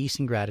in peace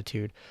and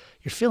gratitude.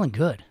 You're feeling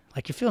good.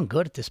 Like you're feeling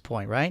good at this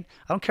point, right?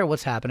 I don't care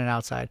what's happening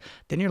outside.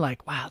 Then you're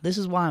like, wow, this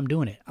is why I'm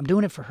doing it. I'm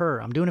doing it for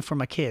her. I'm doing it for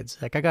my kids.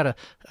 Like I got a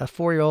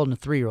 4-year-old and a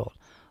 3-year-old.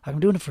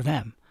 I'm doing it for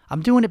them.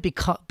 I'm doing it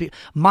because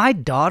my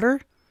daughter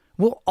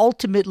will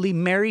ultimately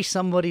marry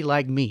somebody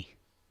like me.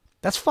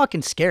 That's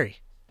fucking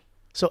scary.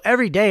 So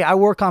every day I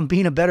work on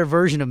being a better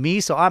version of me.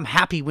 So I'm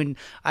happy when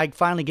I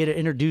finally get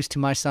introduced to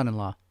my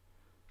son-in-law.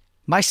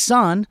 My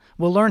son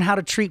will learn how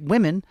to treat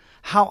women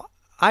how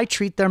I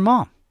treat their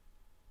mom.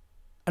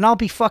 And I'll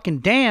be fucking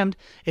damned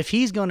if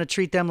he's going to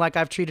treat them like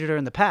I've treated her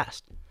in the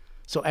past.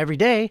 So every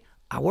day,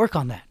 I work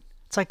on that.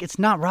 It's like, it's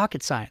not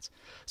rocket science.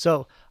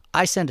 So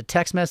I send a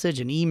text message,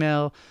 an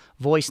email,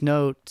 voice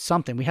note,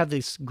 something. We have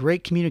this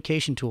great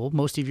communication tool.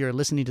 Most of you are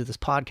listening to this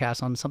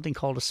podcast on something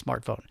called a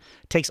smartphone.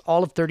 It takes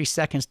all of 30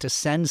 seconds to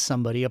send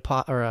somebody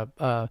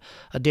a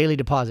daily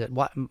deposit.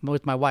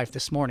 With my wife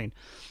this morning.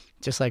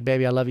 Just like,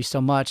 baby, I love you so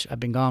much.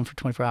 I've been gone for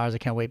 24 hours. I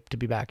can't wait to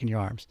be back in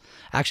your arms.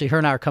 Actually, her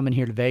and I are coming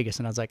here to Vegas,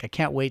 and I was like, I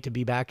can't wait to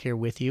be back here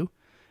with you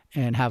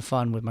and have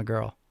fun with my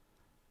girl.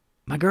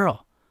 My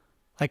girl.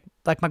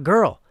 Like my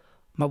girl.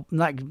 I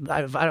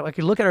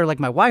could look at her like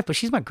my wife, but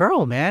she's my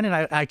girl, man. And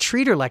I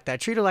treat her like that. I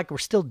treat her like we're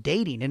still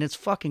dating, and it's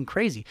fucking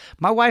crazy.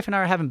 My wife and I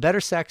are having better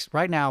sex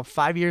right now,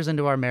 5 years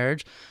into our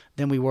marriage,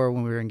 than we were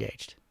when we were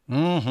engaged.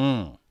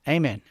 Mm-hmm.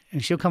 Amen.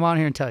 And she'll come on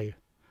here and tell you.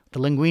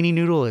 The linguine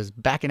noodle is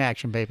back in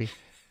action, baby.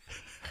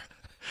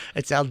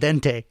 It's al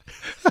dente.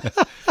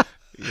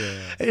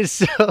 Yeah. And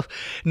so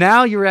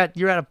now you're at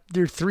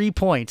your 3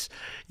 points.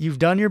 You've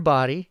done your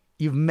body,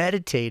 you've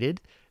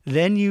meditated,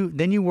 then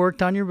you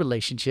worked on your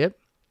relationship,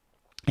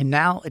 and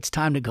now it's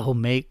time to go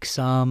make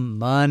some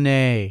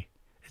money.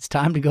 It's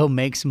time to go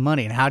make some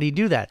money. And how do you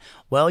do that?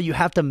 Well, you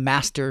have to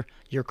master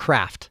your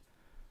craft.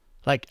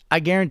 Like, I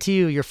guarantee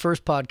you, your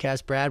first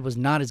podcast, Brad, was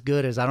not as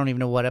good as, I don't even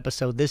know what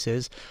episode this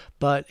is,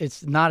 but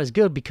it's not as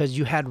good because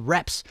you had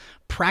reps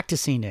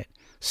practicing it.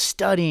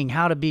 Studying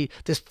how to be,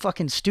 this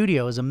fucking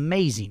studio is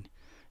amazing.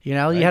 You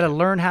had to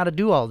learn how to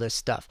do all this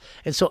stuff.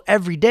 And so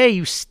every day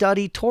you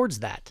study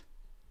towards that.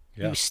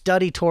 Yeah. You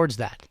study towards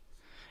that.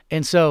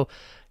 And so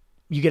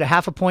you get a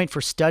half a point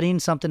for studying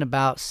something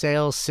about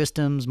sales,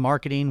 systems,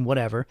 marketing,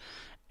 whatever.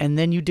 And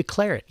then you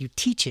declare it. You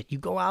teach it. You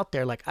go out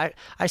there. Like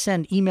I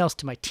send emails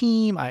to my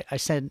team. I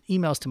send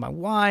emails to my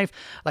wife.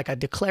 Like I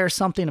declare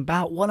something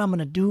about what I'm going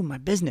to do in my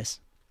business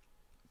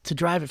to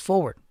drive it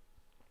forward.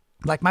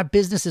 Like my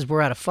businesses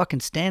were at a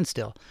fucking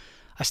standstill.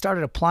 I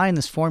started applying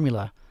this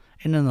formula,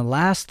 and in the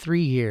last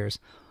 3 years,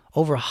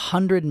 over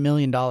 $100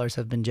 million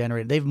have been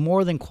generated. They've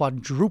more than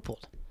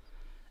quadrupled.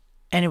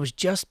 And it was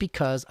just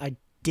because I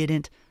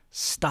didn't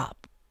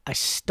stop. I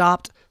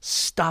stopped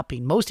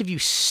stopping. Most of you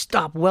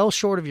stop well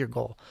short of your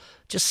goal.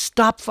 Just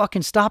stop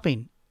fucking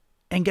stopping.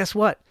 And guess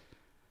what?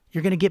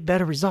 You're going to get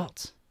better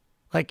results.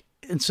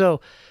 And so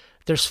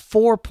there's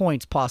 4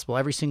 points possible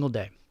every single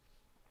day.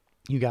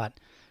 You got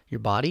your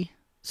body.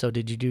 So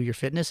did you do your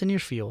fitness and your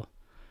fuel?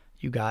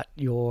 You got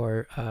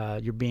your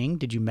being.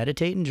 Did you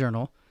meditate and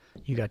journal?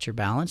 You got your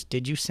balance.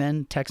 Did you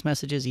send text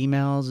messages,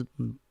 emails,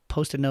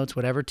 Post-it notes,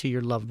 whatever, to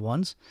your loved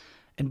ones?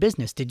 And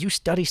business. Did you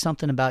study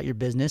something about your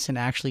business and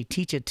actually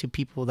teach it to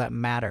people that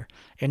matter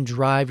and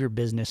drive your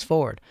business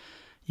forward?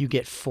 You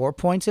get 4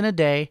 points in a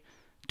day,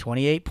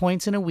 28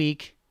 points in a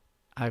week.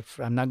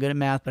 I'm not good at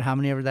math, but how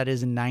many ever that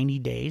is in 90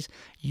 days.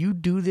 You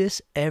do this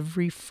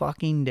every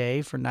fucking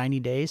day for 90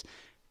 days.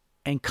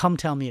 And come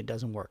tell me it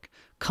doesn't work.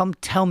 Come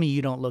tell me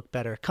you don't look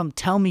better. Come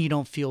tell me you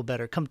don't feel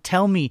better. Come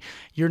tell me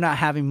you're not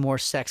having more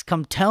sex.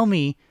 Come tell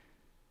me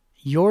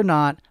you're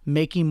not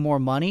making more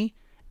money.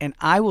 And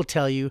I will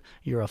tell you,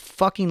 you're a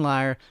fucking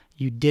liar.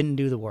 You didn't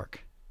do the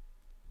work.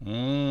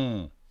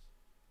 Dude,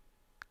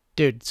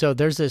 so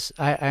there's this,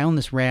 I own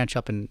this ranch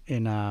up in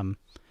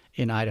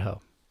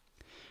Idaho.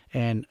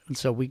 And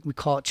so we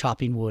call it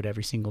chopping wood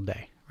every single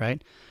day,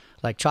 right?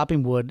 Like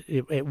chopping wood,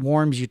 it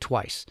warms you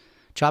twice.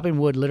 Chopping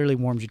wood literally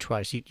warms you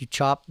twice. You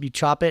chop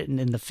it, and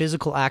in the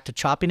physical act of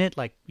chopping it,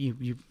 like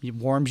it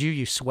warms you,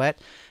 you sweat,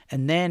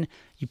 and then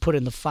you put it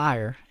in the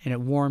fire, and it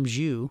warms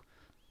you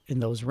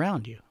and those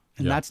around you.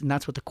 And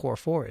that's what the core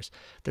 4 is.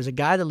 There's a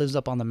guy that lives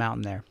up on the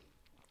mountain there.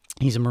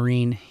 He's a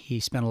Marine. He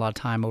spent a lot of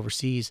time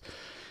overseas.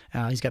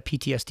 He's got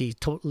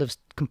PTSD, lives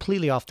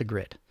completely off the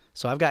grid.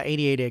 So I've got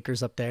 88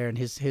 acres up there, and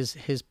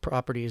his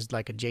property is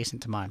like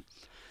adjacent to mine.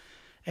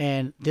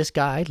 And this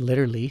guy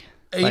literally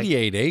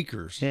 88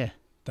 acres. Yeah.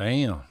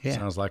 Damn. Yeah.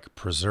 Sounds like a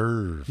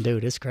preserve.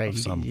 Dude, it's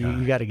crazy.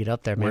 You got to get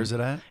up there, man. Where's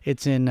it at?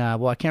 It's in,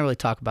 well, I can't really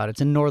talk about it.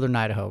 It's in northern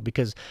Idaho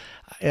because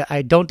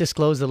I don't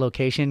disclose the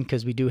location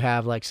because we do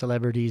have like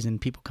celebrities and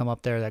people come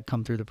up there that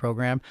come through the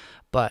program.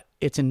 But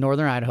it's in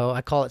northern Idaho.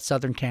 I call it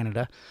southern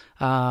Canada.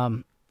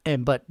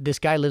 But this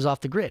guy lives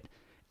off the grid.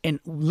 And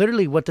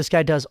literally what this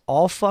guy does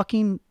all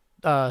fucking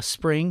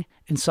spring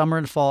and summer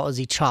and fall is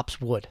he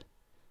chops wood.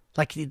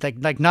 Like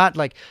not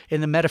like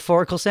in the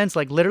metaphorical sense,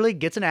 like literally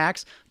gets an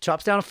axe,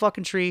 chops down a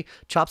fucking tree,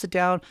 chops it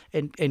down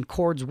and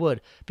cords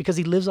wood because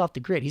he lives off the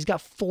grid. He's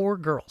got 4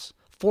 girls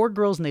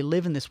and they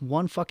live in this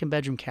one fucking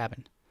bedroom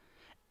cabin.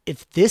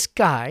 If this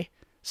guy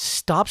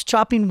stops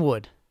chopping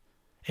wood,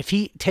 if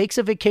he takes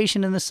a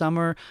vacation in the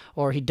summer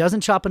or he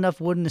doesn't chop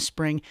enough wood in the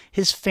spring,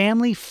 his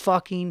family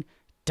fucking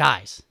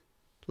dies.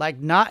 Like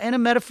not in a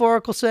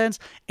metaphorical sense,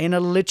 in a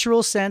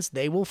literal sense,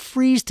 they will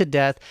freeze to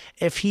death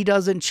if he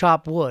doesn't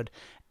chop wood.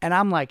 And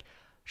I'm like,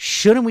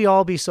 shouldn't we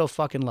all be so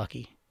fucking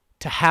lucky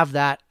to have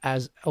that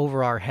as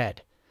over our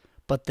head?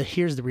 But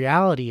here's the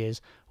reality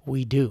is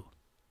we do.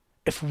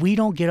 If we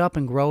don't get up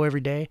and grow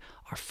every day,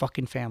 our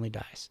fucking family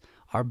dies.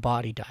 Our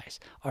body dies.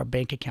 Our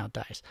bank account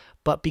dies.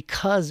 But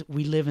because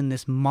we live in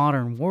this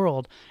modern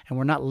world and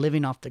we're not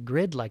living off the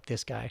grid like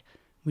this guy,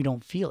 we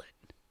don't feel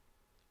it.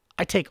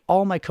 I take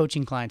all my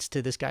coaching clients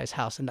to this guy's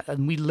house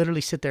and we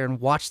literally sit there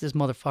and watch this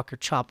motherfucker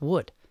chop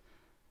wood.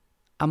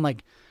 I'm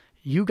like,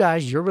 you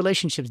guys, your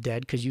relationship's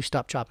dead because you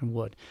stopped chopping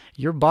wood.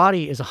 Your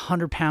body is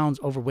 100 pounds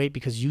overweight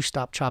because you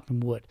stopped chopping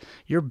wood.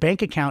 Your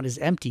bank account is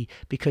empty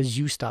because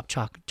you stopped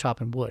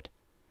chopping wood.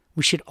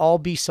 We should all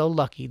be so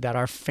lucky that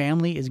our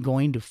family is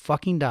going to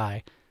fucking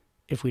die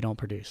if we don't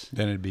produce.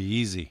 Then it'd be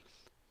easy.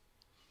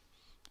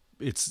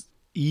 It's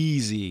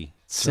easy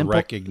to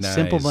recognize.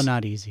 Simple but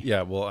not easy.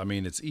 Yeah, well, I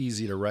mean, it's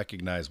easy to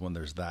recognize when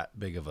there's that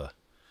big of a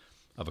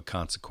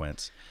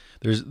consequence.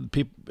 There's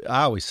people.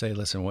 I always say,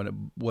 listen,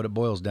 what it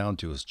boils down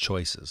to is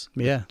choices.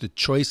 Yeah. The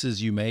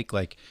choices you make,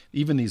 like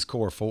even these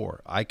core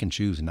 4, I can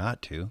choose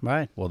not to.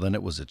 Right. Well, then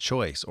it was a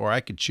choice. Or I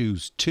could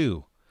choose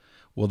to.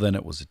 Well, then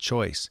it was a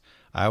choice.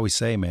 I always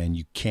say, man,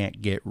 you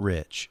can't get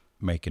rich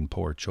making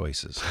poor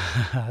choices.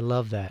 I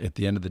love that. At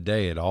the end of the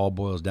day, it all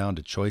boils down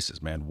to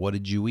choices, man. What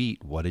did you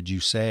eat? What did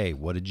you say?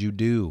 What did you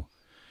do?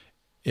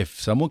 If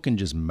someone can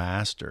just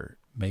master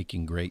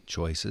making great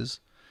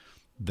choices,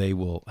 they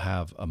will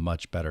have a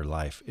much better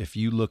life. If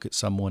you look at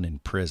someone in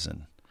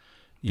prison,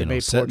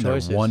 sitting there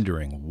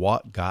wondering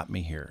what got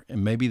me here,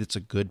 and maybe that's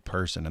a good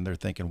person and they're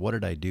thinking, what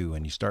did I do?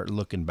 And you start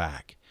looking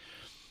back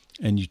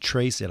and you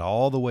trace it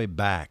all the way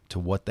back to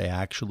what they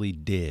actually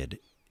did.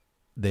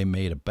 They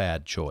made a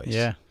bad choice.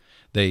 Yeah.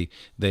 They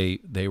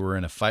were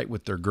in a fight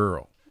with their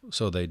girl,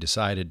 so they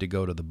decided to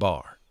go to the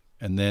bar,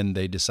 and then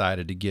they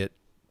decided to get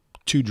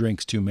 2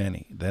 drinks too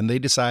many. Then they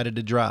decided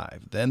to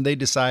drive. Then they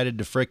decided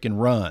to frickin'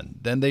 run.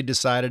 Then they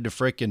decided to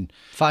frickin'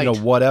 fight.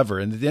 Whatever.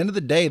 And at the end of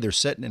the day, they're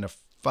sitting in a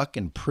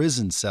fucking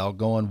prison cell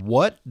going,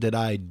 what did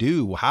I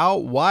do?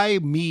 Why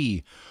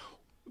me?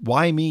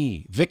 Why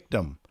me?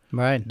 Victim.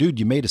 Right. Dude,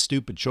 you made a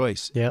stupid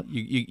choice. Yep.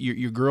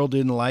 Your girl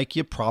didn't like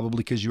you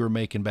probably because you were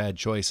making bad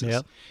choices.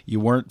 Yep.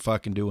 You weren't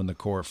fucking doing the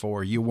core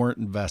 4. You weren't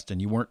investing.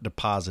 You weren't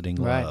depositing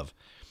Right. love.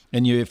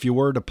 And if you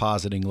were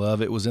depositing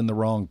love, it was in the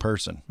wrong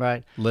person.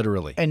 Right.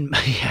 Literally. And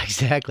yeah,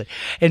 exactly.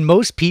 And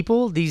most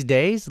people these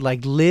days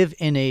like live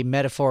in a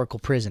metaphorical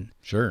prison.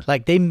 Sure.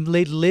 Like they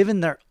live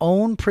in their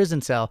own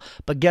prison cell.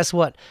 But guess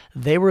what?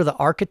 They were the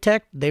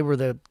architect. They were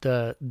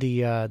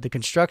the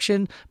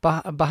construction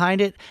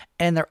behind it.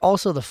 And they're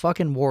also the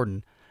fucking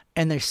warden.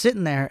 And they're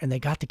sitting there and they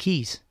got the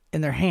keys in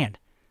their hand.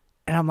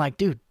 And I'm like,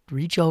 dude,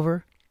 reach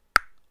over,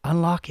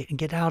 unlock it and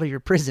get out of your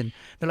prison.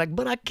 They're like,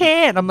 but I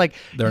can't. I'm like,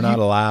 they're not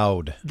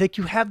allowed. Like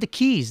you have the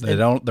keys. They're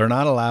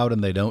not allowed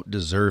and they don't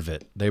deserve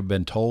it. They've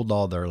been told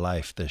all their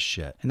life this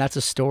shit. And that's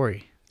a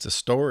story. It's a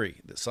story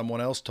that someone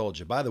else told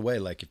you. By the way,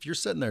 like if you're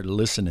sitting there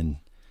listening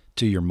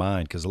to your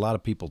mind, because a lot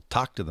of people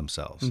talk to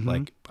themselves. Mm-hmm.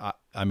 Like,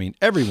 I mean,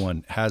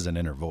 everyone has an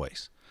inner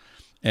voice.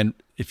 And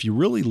if you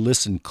really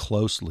listen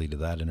closely to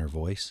that inner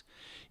voice,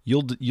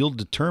 you'll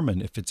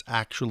determine if it's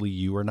actually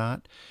you or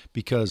not.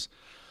 Because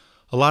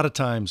a lot of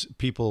times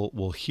people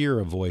will hear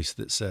a voice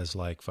that says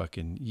like,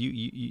 fucking,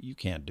 you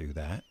can't do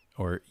that.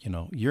 Or,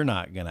 you're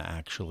not going to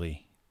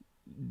actually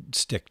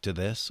stick to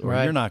this, or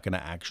right. You're not going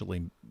to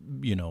actually,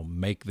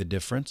 make the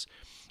difference.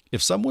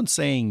 If someone's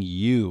saying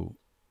you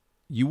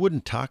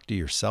wouldn't talk to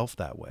yourself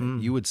that way.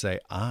 You would say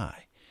I.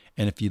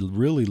 And if you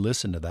really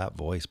listen to that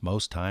voice,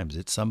 most times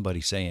it's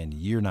somebody saying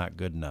you're not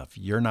good enough.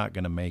 You're not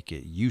going to make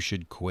it. You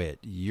should quit.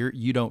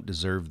 You don't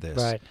deserve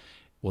this. Right.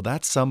 Well,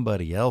 that's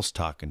somebody else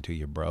talking to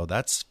you, bro.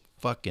 That's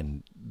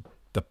fucking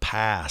the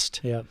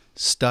past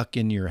stuck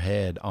in your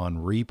head on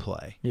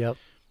replay. Yep.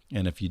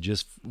 And if you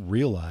just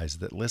realize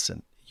that,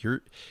 listen,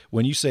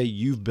 When you say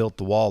you've built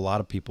the wall, a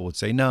lot of people would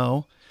say,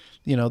 no,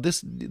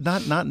 this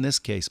not in this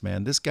case,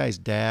 man. This guy's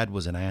dad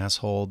was an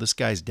asshole. This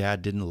guy's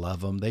dad didn't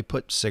love him. They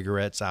put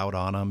cigarettes out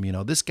on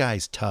him. This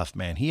guy's tough,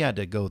 man. He had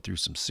to go through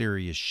some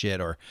serious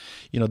shit. Or,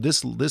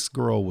 this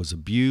girl was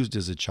abused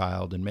as a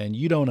child, and man,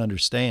 you don't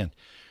understand.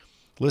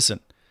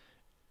 Listen,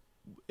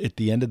 at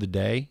the end of the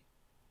day,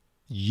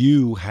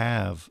 you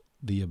have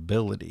the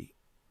ability,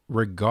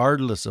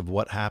 regardless of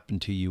what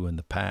happened to you in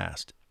the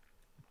past,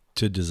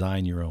 to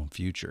design your own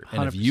future. 100%.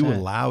 And if you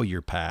allow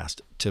your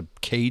past to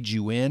cage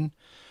you in,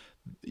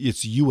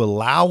 it's you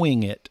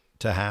allowing it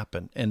to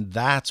happen. And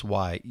that's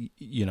why,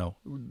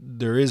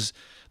 there is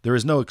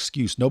no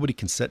excuse. Nobody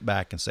can sit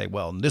back and say,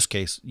 well, in this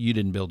case, you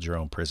didn't build your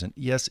own prison.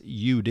 Yes,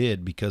 you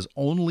did, because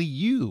only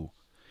you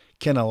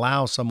can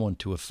allow someone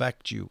to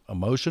affect you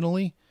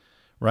emotionally,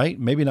 right?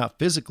 Maybe not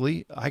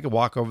physically. I could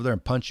walk over there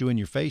and punch you in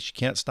your face. You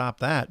can't stop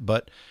that.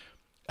 But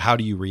how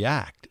do you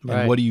react? Right.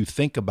 And what do you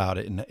think about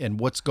it? And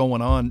what's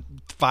going on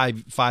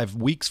 5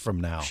 weeks from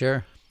now?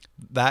 Sure.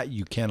 That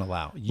you can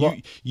allow.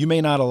 You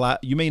may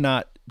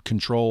not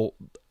control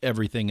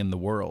everything in the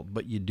world,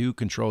 but you do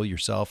control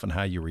yourself and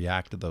how you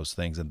react to those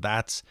things. And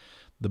that's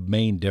the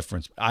main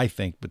difference, I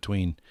think,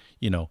 between,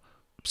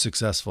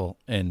 successful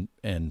and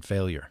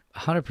failure.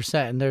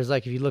 100%. And there's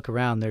if you look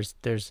around,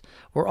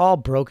 we're all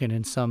broken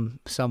in some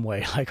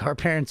way. Like our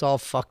parents all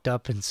fucked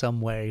up in some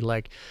way.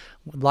 Like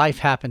life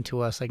happened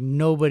to us. Like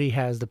nobody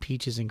has the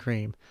peaches and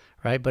cream,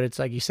 right? But it's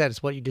like you said,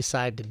 it's what you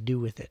decide to do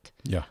with it.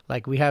 Yeah.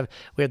 Like we have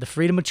the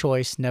freedom of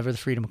choice, never the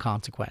freedom of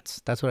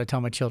consequence. That's what I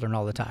tell my children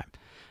all the time.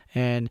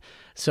 And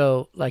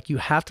so you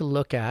have to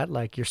look at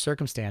your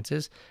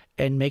circumstances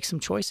and make some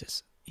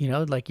choices.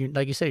 Like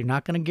you said, you're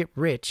not going to get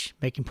rich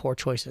making poor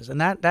choices.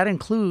 And that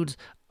includes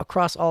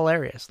across all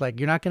areas.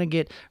 You're not going to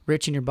get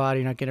rich in your body.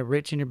 You're not going to get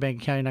rich in your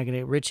bank account. You're not going to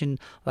get rich in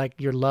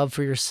your love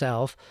for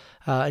yourself.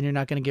 And you're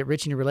not going to get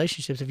rich in your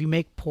relationships if you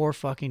make poor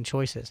fucking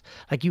choices.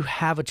 You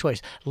have a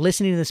choice.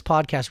 Listening to this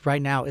podcast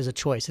right now is a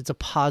choice. It's a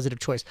positive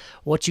choice.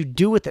 What you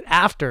do with it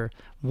after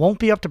won't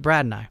be up to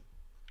Brad and I.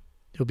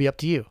 It'll be up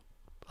to you.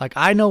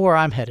 I know where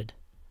I'm headed.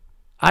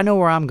 I know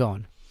where I'm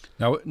going.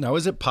 Now,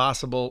 is it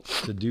possible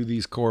to do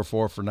these core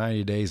 4 for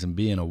 90 days and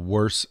be in a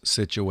worse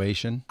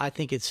situation? I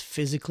think it's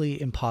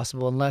physically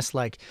impossible unless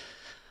I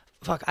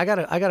got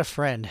a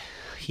friend.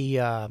 He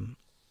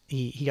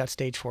got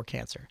stage 4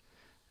 cancer.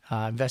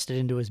 Invested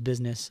into his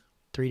business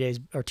 2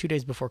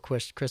 days before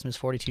Christmas,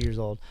 42 years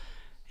old.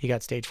 He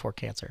got stage 4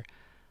 cancer.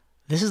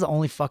 This is the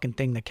only fucking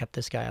thing that kept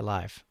this guy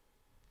alive.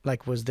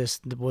 Was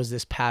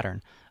this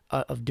pattern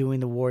of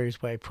doing the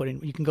Warriors way.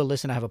 You can go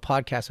listen. I have a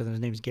podcast with him.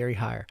 His name's Gary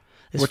Heyer.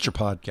 What's your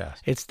podcast?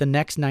 It's the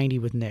Next 90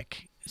 with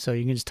Nick. So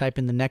you can just type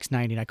in the Next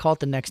 90. And I call it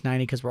the Next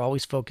 90 because we're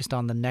always focused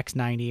on the Next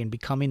 90 and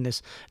becoming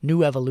this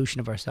new evolution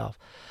of ourselves.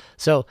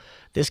 So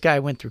this guy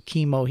went through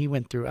chemo. He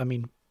went through,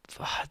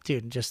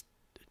 just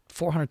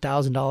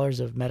 $400,000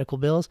 of medical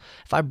bills.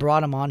 If I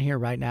brought him on here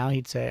right now,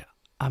 he'd say,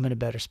 I'm in a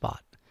better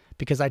spot.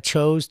 Because I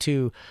chose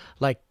to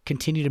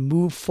continue to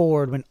move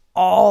forward when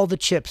all the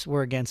chips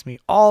were against me.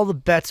 All the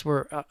bets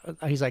were,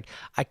 he's like,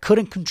 I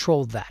couldn't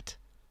control that,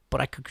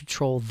 but I could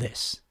control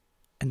this.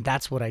 And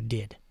that's what I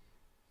did.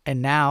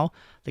 And now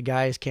the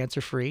guy is cancer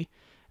free.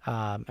 He's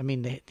on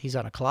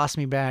a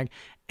colostomy bag,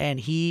 and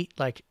he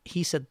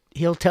said,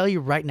 he'll tell you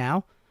right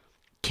now,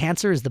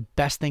 cancer is the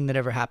best thing that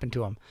ever happened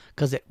to him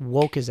because it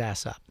woke his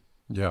ass up.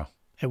 Yeah.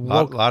 A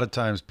lot of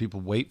times people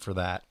wait for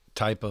that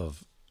type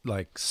of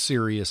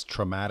serious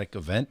traumatic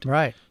event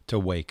to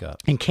wake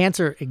up. And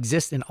cancer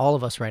exists in all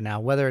of us right now,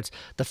 whether it's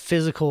the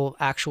physical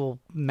actual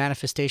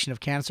manifestation of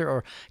cancer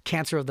or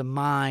cancer of the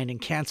mind and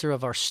cancer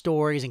of our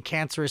stories and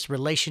cancerous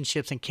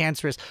relationships and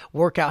cancerous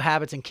workout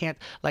habits and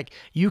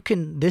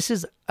this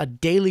is a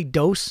daily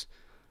dose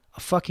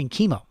of fucking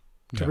chemo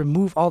to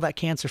remove all that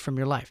cancer from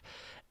your life.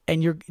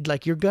 And you're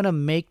going to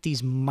make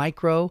these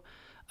micro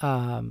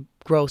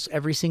growths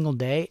every single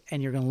day,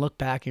 and you're going to look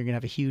back and you're going to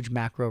have a huge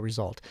macro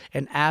result.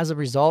 And as a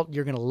result,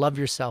 you're going to love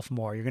yourself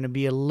more. You're going to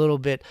be a little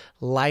bit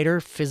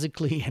lighter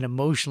physically and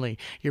emotionally.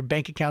 Your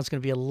bank account's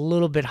going to be a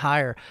little bit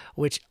higher,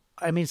 which,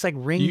 it's like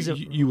rings of...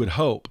 You would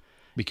hope,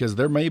 because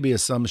there may be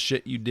some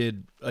shit you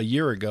did a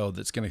year ago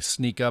that's going to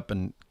sneak up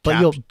and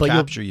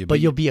capture you. But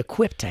you'll be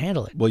equipped to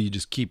handle it. Well, you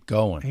just keep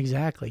going.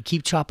 Exactly.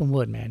 Keep chopping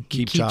wood, man.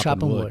 Keep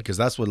chopping wood. Because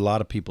that's what a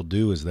lot of people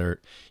do is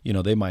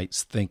they might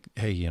think,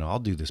 hey, I'll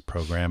do this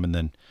program. And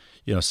then,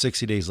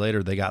 60 days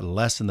later, they got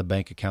less in the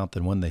bank account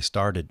than when they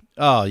started.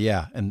 Oh,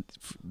 yeah. And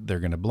they're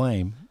going to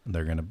blame.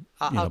 They're going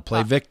to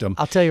play victim.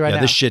 I'll tell you right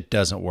now. This shit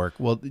doesn't work.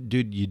 Well,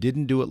 dude, you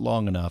didn't do it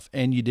long enough,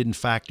 and you didn't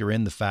factor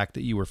in the fact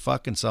that you were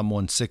fucking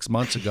someone 6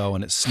 months ago,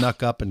 and it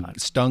snuck up and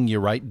stung you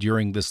right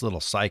during this little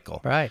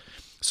cycle. Right.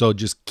 So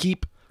just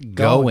keep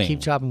going.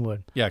 Keep chopping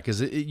wood. Yeah, because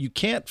you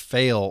can't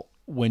fail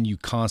when you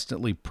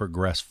constantly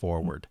progress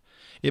forward.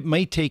 It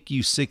may take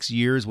you 6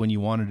 years when you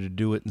wanted to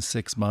do it in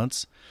 6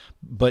 months,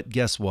 but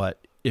guess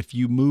what? If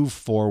you move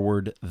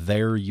forward,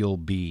 there you'll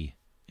be.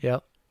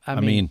 Yep.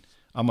 I'm going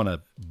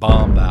to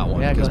bomb that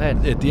one. Yeah, go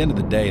ahead. At the end of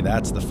the day,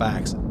 that's the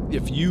facts.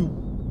 If you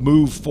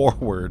move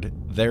forward,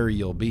 there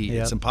you'll be.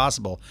 Yep. It's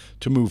impossible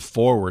to move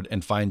forward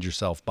and find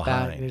yourself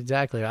behind.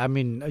 Exactly. I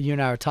mean, you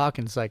and I were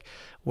talking. It's like,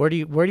 where do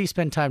you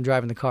spend time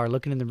driving the car?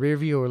 Looking in the rear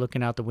view or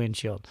looking out the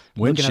windshield?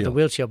 Looking out the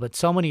windshield. But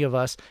so many of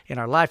us in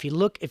our life,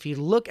 if you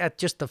look at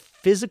just the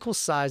physical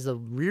size, the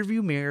rear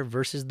view mirror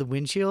versus the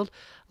windshield,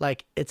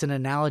 like it's an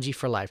analogy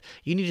for life.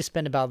 You need to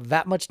spend about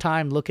that much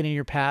time looking in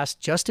your past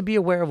just to be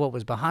aware of what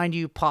was behind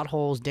you,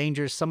 potholes,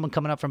 dangers, someone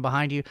coming up from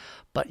behind you.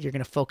 But you're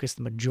going to focus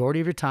the majority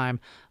of your time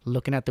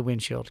looking at the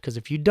windshield, because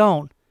if you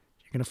don't,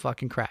 you're going to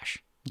fucking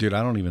crash. Dude,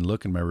 I don't even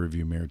look in my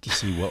rearview mirror to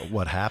see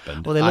what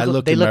happened. Well, I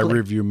look in my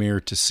rearview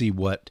mirror to see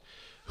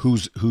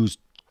who's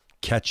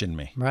catching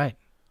me. Right.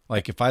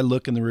 Like if I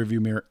look in the rearview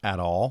mirror at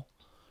all,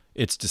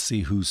 it's to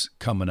see who's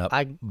coming up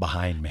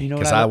behind me,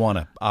 because I want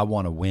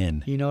to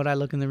win. You know what I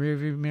look in the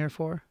rearview mirror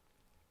for?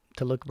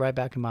 To look right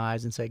back in my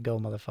eyes and say, "Go,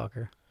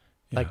 motherfucker."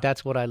 Yeah. Like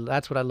that's what I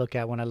look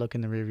at when I look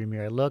in the rearview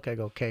mirror. I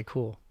go, "Okay,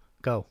 cool,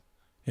 go."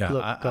 Yeah,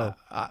 look, go.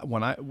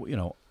 When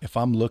if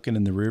I'm looking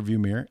in the rearview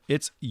mirror,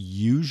 it's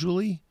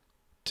usually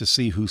to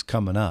see who's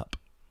coming up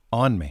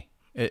on me.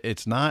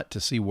 It's not to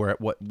see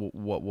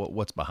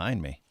what's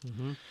behind me.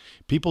 Mm-hmm.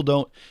 People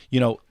don't,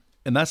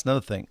 and that's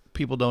another thing.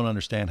 People don't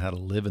understand how to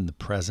live in the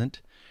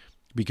present,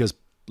 because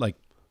like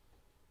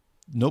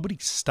nobody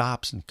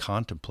stops and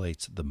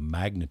contemplates the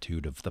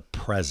magnitude of the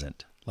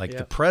present. Like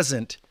the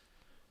present,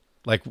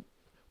 like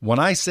when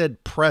I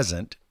said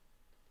present,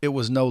 it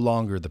was no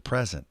longer the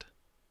present.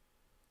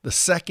 The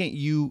second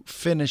you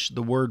finish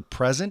the word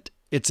present,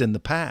 it's in the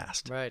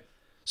past. Right.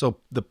 So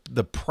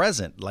the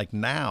present, like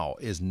now,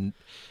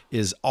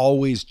 is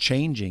always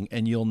changing,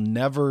 and you'll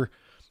never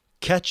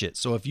catch it.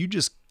 So if you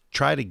just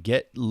try to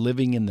get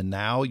living in the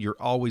now, you're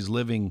always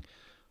living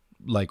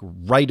like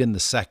right in the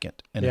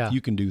second. And if you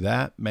can do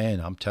that,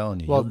 man, I'm telling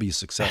you, you'll be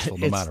successful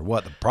no matter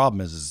what. The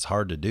problem is it's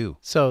hard to do.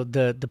 So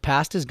the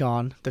past is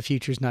gone. The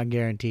future's not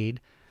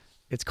guaranteed.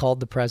 It's called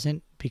the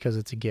present because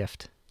it's a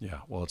gift.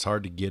 Yeah. Well, it's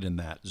hard to get in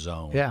that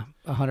zone. Yeah,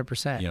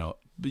 100%.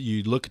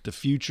 You look at the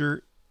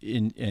future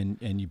and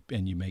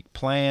you make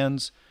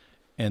plans,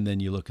 and then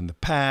you look in the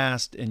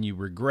past and you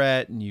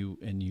regret and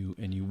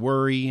you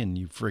worry and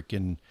you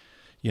freaking,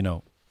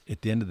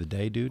 at the end of the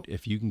day, dude,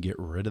 if you can get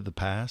rid of the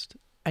past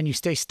and you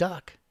stay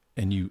stuck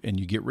and you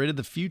get rid of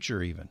the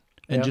future even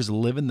and just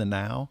live in the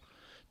now,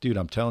 dude,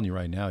 I'm telling you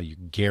right now, you're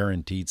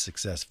guaranteed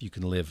success if you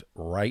can live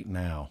right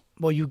now.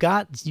 Well, you've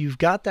got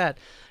that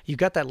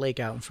lake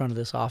out in front of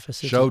this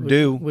office,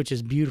 which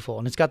is beautiful,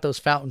 and it's got those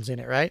fountains in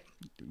it, right?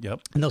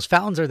 Yep. And those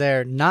fountains are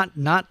there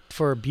not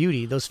for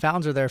beauty. Those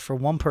fountains are there for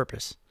one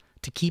purpose: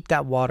 to keep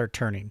that water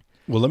turning.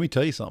 Well, let me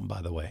tell you something,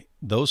 by the way.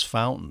 Those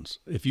fountains,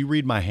 if you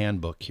read my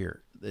handbook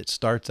here, it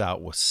starts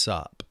out with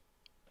sup.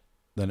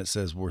 Then it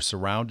says we're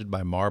surrounded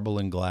by marble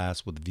and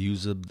glass with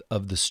views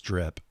of the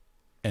strip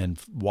and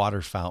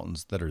water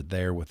fountains that are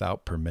there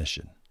without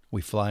permission.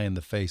 We fly in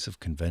the face of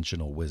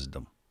conventional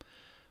wisdom.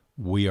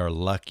 We are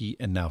lucky,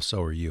 and now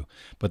so are you.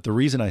 But the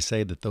reason I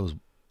say that those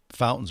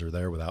fountains are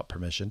there without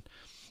permission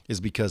is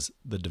because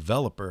the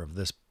developer of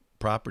this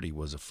property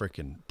was a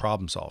freaking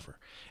problem solver.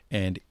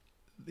 And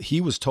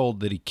he was told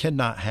that he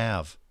cannot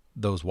have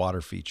those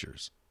water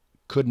features,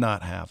 could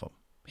not have them.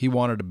 He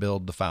wanted to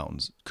build the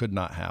fountains, could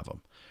not have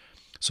them.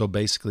 So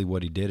basically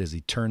what he did is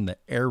he turned the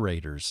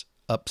aerators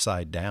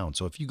upside down.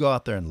 So if you go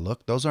out there and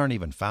look, those aren't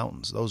even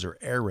fountains. Those are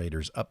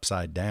aerators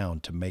upside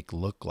down to make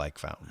look like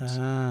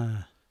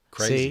fountains.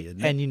 Crazy,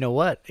 isn't it? And you know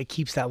what? It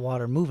keeps that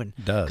water moving.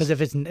 It does.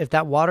 Because if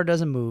that water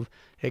doesn't move,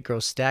 it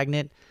grows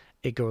stagnant,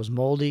 it grows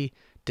moldy,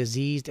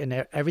 diseased,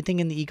 and everything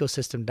in the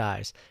ecosystem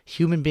dies.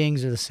 Human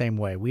beings are the same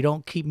way. We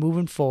don't keep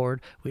moving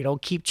forward. We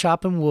don't keep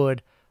chopping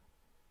wood.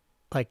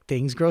 Like,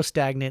 things grow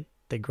stagnant,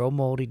 they grow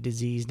moldy,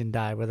 diseased, and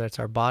die, whether it's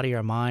our body,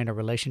 our mind, our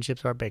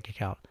relationships, or our bank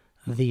account.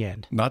 The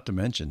end. Not to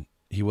mention,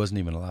 he wasn't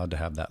even allowed to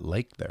have that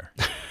lake there.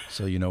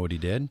 So you know what he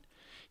did?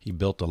 He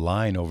built a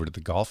line over to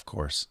the golf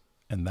course,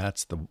 and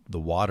that's the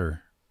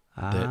water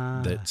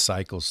that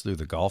cycles through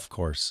the golf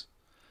course.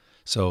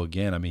 So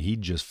again, I mean, he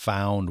just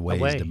found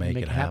ways to make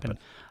it happen.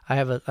 I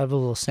have a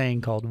little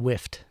saying called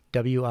WIFT,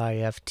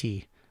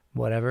 W-I-F-T,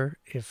 whatever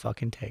it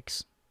fucking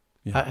takes.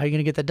 Yeah. How are you going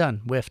to get that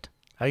done? WIFT.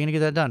 How are you going to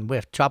get that done?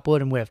 WIFT. Chop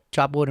wood and WIFT.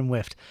 Chop wood and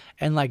WIFT.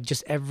 And like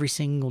just every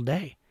single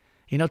day.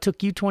 It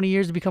took you 20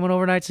 years to become an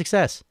overnight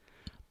success.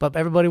 But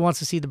everybody wants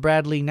to see the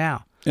Brad Lea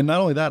now. And not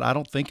only that, I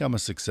don't think I'm a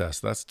success.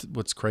 That's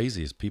what's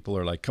crazy is people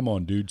are like, come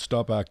on, dude,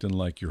 stop acting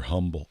like you're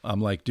humble. I'm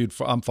like, dude,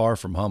 I'm far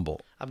from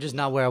humble. I'm just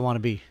not where I want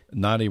to be.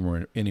 Not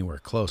even anywhere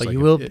close. But like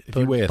you will. If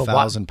you weigh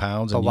 1,000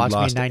 pounds and you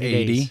lost 80,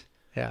 days.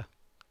 Yeah.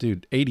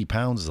 Dude, 80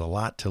 pounds is a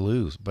lot to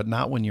lose, but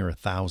not when you're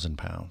 1,000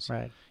 pounds.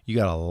 Right. You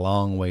got a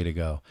long way to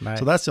go. Right.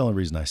 So that's the only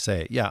reason I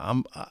say it.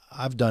 Yeah,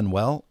 I've done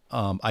well.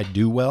 I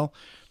do well.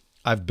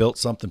 I've built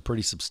something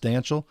pretty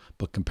substantial,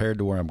 but compared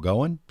to where I'm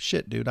going,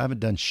 shit, dude, I haven't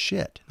done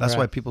shit. That's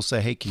why people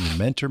say, hey, can you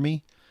mentor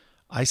me?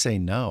 I say,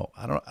 no,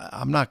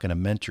 I'm not going to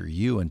mentor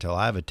you until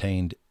I've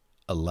attained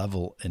a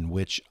level in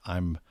which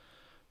I'm,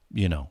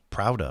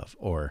 proud of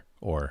or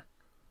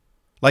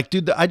Like,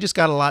 dude, I just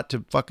got a lot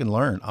to fucking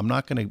learn. I'm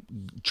not going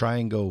to try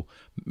and go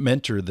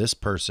mentor this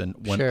person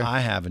when Sure.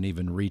 I haven't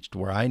even reached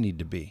where I need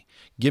to be.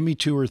 Give me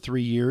 2 or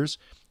 3 years.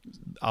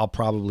 I'll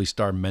probably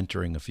start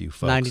mentoring a few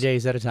folks. 90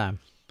 days at a time.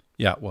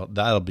 Yeah, well,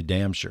 that'll be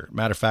damn sure.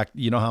 Matter of fact,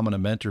 you know how I'm going to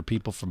mentor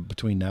people from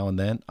between now and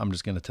then? I'm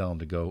just going to tell them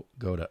to go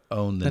to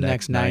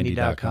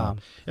ownthenext90.com.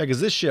 Yeah,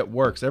 because this shit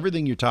works.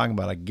 Everything you're talking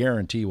about, I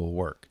guarantee will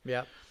work.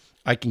 Yep.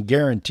 I can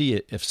guarantee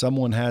it if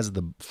someone has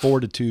the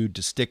fortitude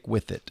to stick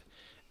with it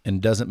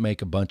and doesn't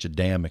make a bunch of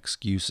damn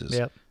excuses.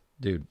 Yep.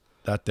 Dude,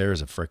 that there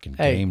is a freaking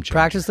Hey, game changer.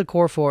 practice the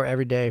core 4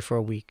 every day for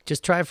a week.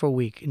 Just try it for a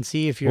week and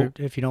see if you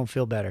don't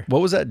feel better.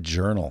 What was that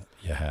journal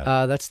you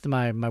had? That's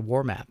my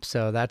war map.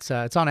 So that's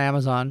it's on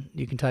Amazon.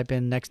 You can type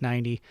in Next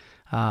 90.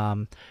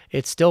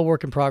 It's still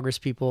work in progress,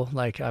 people.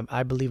 Like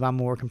I believe I'm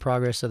a work in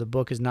progress. So the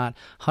book is not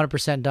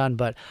 100% done,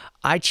 but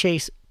I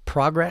chase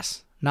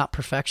progress, not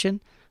perfection.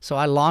 So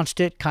I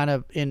launched it kind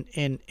of in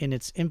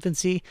its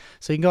infancy.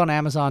 So you can go on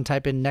Amazon,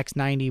 type in Next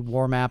 90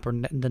 War Map or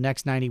the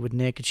Next 90 with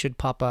Nick. It should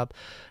pop up.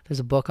 There's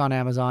a book on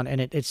Amazon,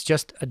 and it's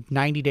just a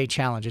 90-day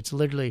challenge. It's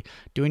literally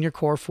doing your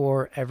core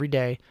 4 every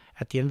day.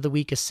 At the end of the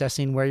week,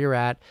 assessing where you're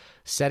at,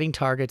 setting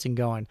targets, and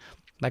going.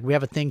 Like we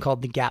have a thing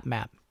called the gap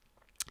map.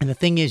 And the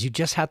thing is, you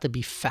just have to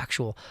be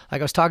factual. Like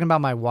I was talking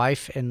about my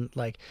wife, and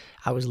like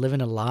I was living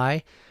a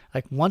lie.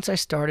 Like once I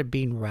started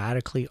being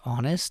radically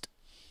honest,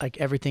 like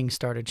everything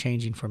started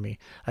changing for me.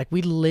 Like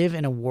we live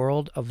in a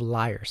world of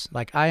liars.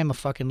 Like I am a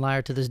fucking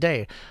liar to this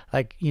day.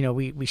 Like, you know,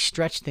 we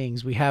stretch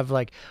things. We have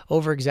like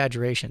over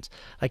exaggerations.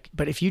 Like,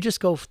 but if you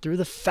just go through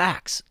the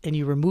facts and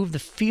you remove the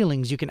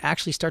feelings, you can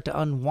actually start to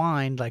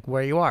unwind like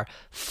where you are.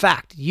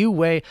 Fact, you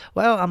weigh,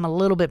 well, I'm a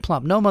little bit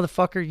plump. No,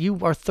 motherfucker, you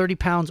are 30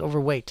 pounds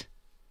overweight.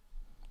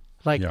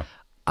 Like,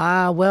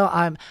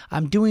 well,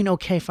 I'm doing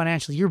okay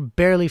financially. You're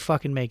barely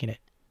fucking making it.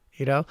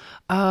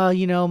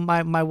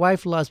 My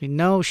wife loves me.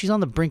 No, she's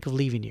on the brink of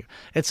leaving you.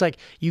 It's like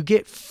you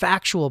get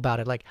factual about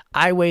it. Like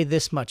I weigh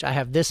this much. I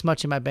have this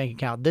much in my bank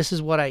account. This is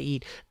what I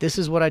eat. This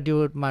is what I do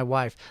with my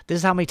wife. This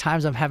is how many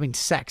times I'm having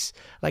sex.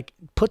 Like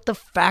put the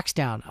facts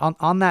down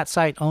on that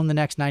site,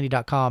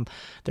 ownthenext90.com.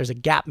 There's a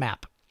gap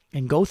map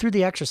and go through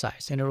the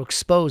exercise and it'll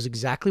expose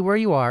exactly where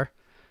you are,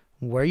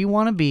 where you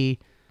want to be,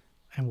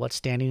 and what's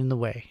standing in the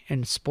way.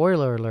 And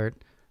spoiler alert,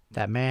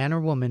 that man or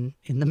woman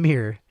in the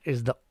mirror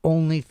is the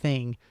only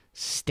thing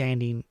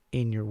standing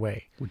in your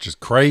way. Which is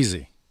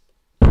crazy.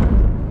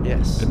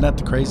 Yes. Isn't that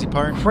the crazy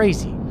part?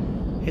 Crazy.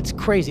 It's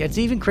crazy. It's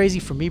even crazy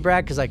for me,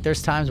 Brad, because like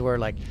there's times where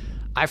like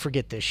I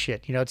forget this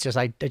shit.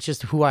 It's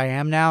just who I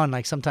am now. And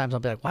like sometimes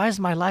I'll be like, why is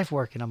my life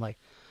working? I'm like,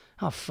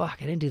 oh fuck,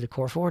 I didn't do the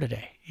core 4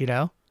 today,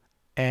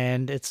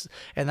 And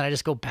then I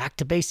just go back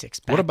to basics.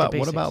 What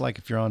about like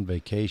if you're on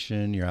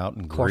vacation, you're out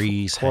in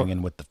Greece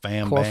hanging with the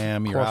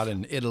fam, you're out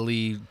in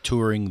Italy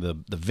touring the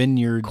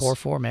vineyards. Core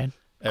 4, man.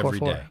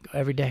 Every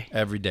day,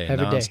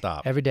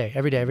 nonstop. Every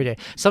day.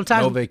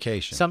 Sometimes no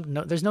vacation.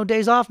 There's no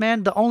days off,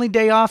 man. The only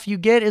day off you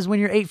get is when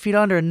you're 8 feet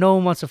under, and no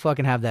one wants to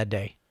fucking have that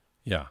day.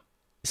 Yeah.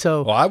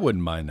 So. Well, I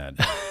wouldn't mind that.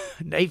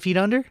 8 feet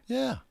under?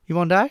 Yeah. You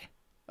won't die?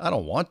 I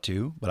don't want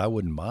to, but I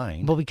wouldn't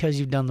mind. Well, because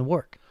you've done the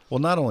work. Well,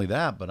 not only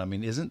that, but I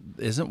mean,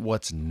 isn't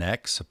what's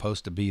next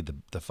supposed to be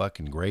the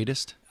fucking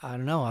greatest? I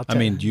don't know.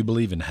 Do you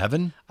believe in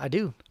heaven? I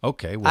do.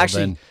 Okay, well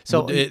actually,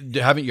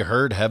 haven't you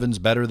heard heaven's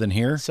better than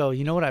here? So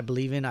you know what I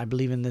believe in? I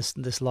believe in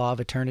this law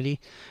of eternity,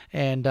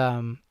 and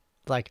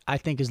I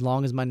think as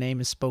long as my name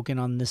is spoken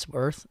on this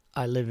earth,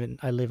 I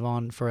live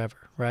on forever.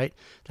 Right?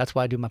 That's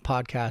why I do my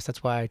podcast.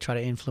 That's why I try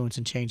to influence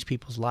and change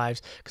people's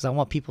lives, because I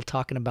want people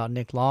talking about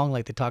Nick Long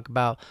like they talk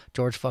about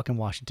George fucking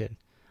Washington.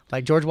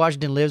 Like George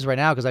Washington lives right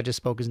now because I just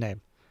spoke his name,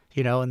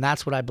 and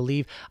that's what I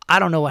believe. I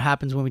don't know what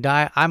happens when we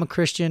die. I'm a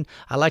Christian.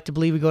 I like to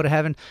believe we go to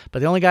heaven, but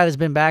the only guy that's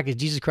been back is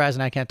Jesus Christ,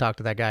 and I can't talk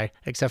to that guy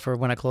except for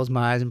when I close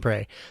my eyes and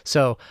pray.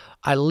 So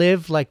I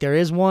live like there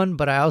is one,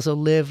 but I also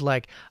live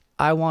like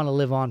I want to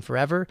live on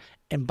forever.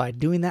 And by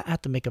doing that, I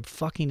have to make a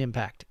fucking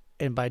impact.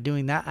 And by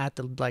doing that, I have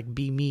to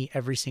be me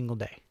every single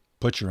day.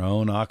 Put your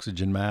own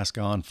oxygen mask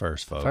on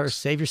first, folks. First,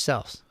 save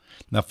yourselves.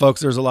 Now,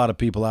 folks, there's a lot of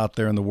people out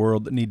there in the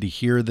world that need to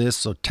hear this,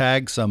 so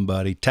tag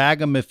somebody. Tag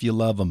them if you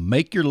love them.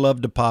 Make your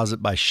love deposit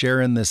by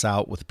sharing this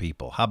out with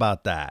people. How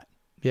about that?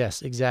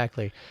 Yes,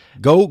 exactly.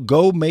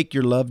 Go make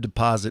your love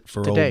deposit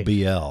for today, old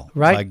BL.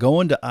 Right? By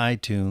going to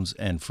iTunes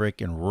and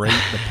frickin' rate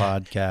the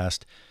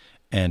podcast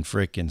and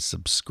frickin'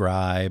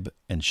 subscribe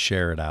and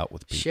share it out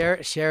with people.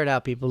 Share it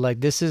out, people.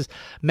 Like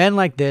men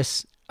like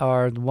this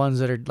are the ones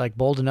that are like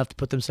bold enough to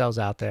put themselves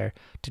out there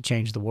to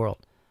change the world.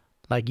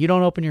 Like you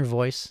don't open your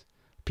voice,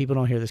 people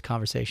don't hear this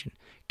conversation.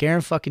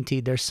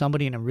 Guarantee there's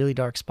somebody in a really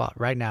dark spot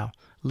right now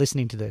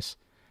listening to this.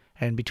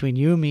 And between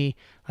you and me,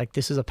 like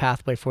this is a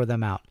pathway for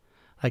them out.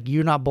 Like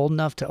you're not bold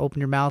enough to open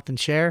your mouth and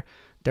share,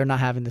 they're not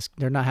having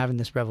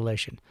this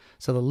revelation.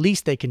 So the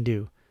least they can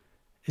do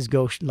is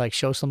go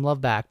show some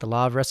love back, the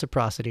law of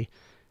reciprocity,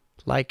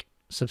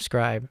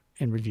 subscribe,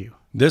 and review.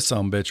 This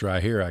bitch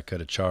right here, I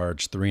could have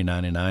charged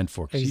 $3.99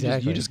 for.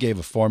 Exactly. You just gave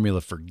a formula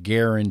for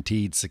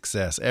guaranteed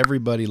success.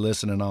 Everybody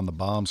listening on the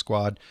Bomb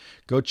Squad,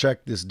 go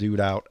check this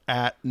dude out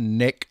at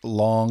Nick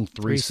Long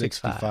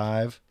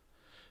 365.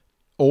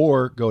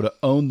 Or go to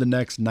Own the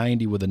Next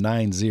 90 with a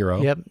 90.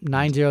 Yep,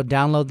 90.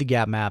 Download the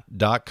Gap Map.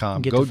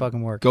 .com. Get the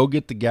fucking work. Go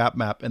get the Gap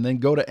Map, and then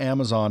go to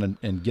Amazon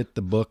and get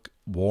the book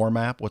War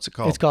Map. What's it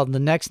called? It's called The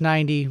Next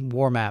 90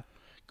 War Map.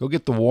 Go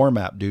get the War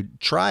Map, dude.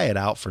 Try it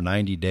out for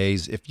 90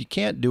 days. If you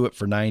can't do it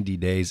for 90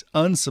 days,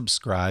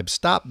 unsubscribe.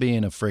 Stop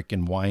being a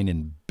freaking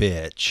whining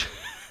bitch.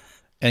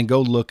 And go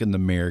look in the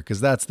mirror,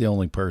 because that's the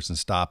only person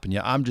stopping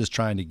you. I'm just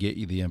trying to get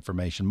you the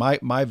information.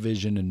 My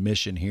vision and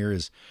mission here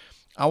is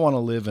I want to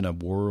live in a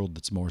world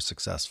that's more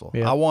successful.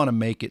 Yep. I want to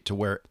make it to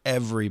where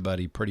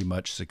everybody pretty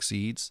much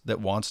succeeds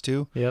that wants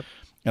to. Yep.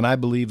 And I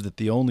believe that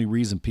the only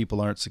reason people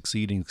aren't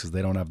succeeding is because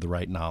they don't have the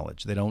right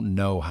knowledge. They don't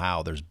know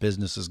how. There's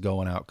businesses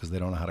going out because they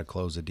don't know how to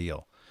close a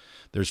deal.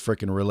 There's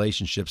freaking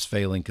relationships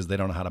failing because they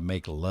don't know how to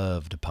make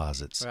love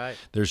deposits. Right.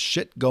 There's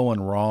shit going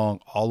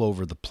wrong all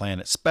over the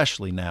planet,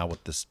 especially now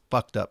with this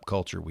fucked up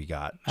culture we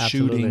got.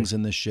 Absolutely. Shootings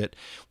and this shit.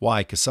 Why?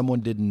 Because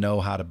someone didn't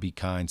know how to be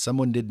kind.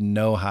 Someone didn't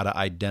know how to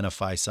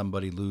identify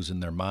somebody losing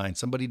their mind.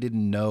 Somebody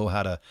didn't know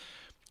how to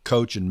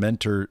coach and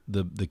mentor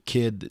the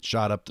kid that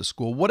shot up the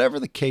school. Whatever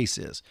the case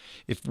is,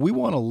 if we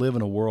want to live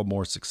in a world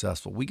more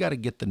successful, we got to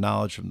get the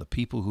knowledge from the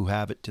people who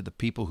have it to the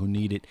people who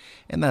need it.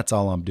 And that's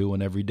all I'm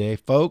doing every day,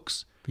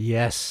 folks.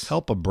 Yes.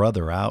 Help a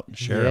brother out and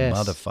share Yes.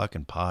 a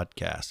motherfucking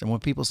podcast. And when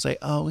people say,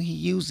 oh, he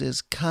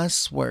uses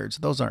cuss words,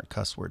 those aren't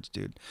cuss words,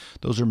 dude.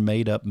 Those are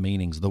made up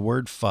meanings. The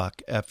word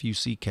fuck,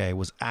 F-U-C-K,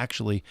 was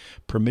actually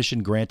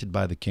permission granted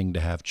by the king to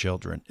have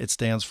children. It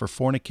stands for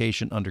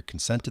fornication under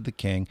consent of the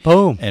king.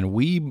 Boom. And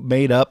we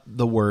made up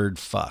the word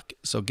fuck.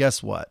 So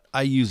guess what?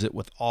 I use it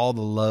with all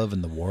the love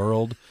in the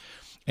world.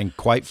 And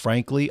quite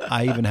frankly,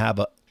 I even have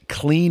a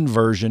clean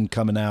version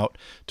coming out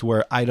to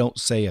where I don't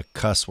say a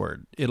cuss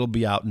word. It'll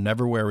be out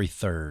February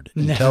 3rd.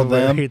 Until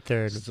then, February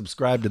 3rd.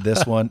 subscribe to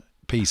this one.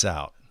 Peace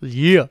out.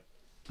 Yeah.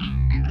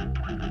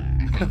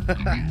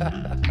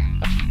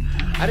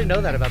 I didn't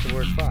know that about the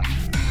word fuck.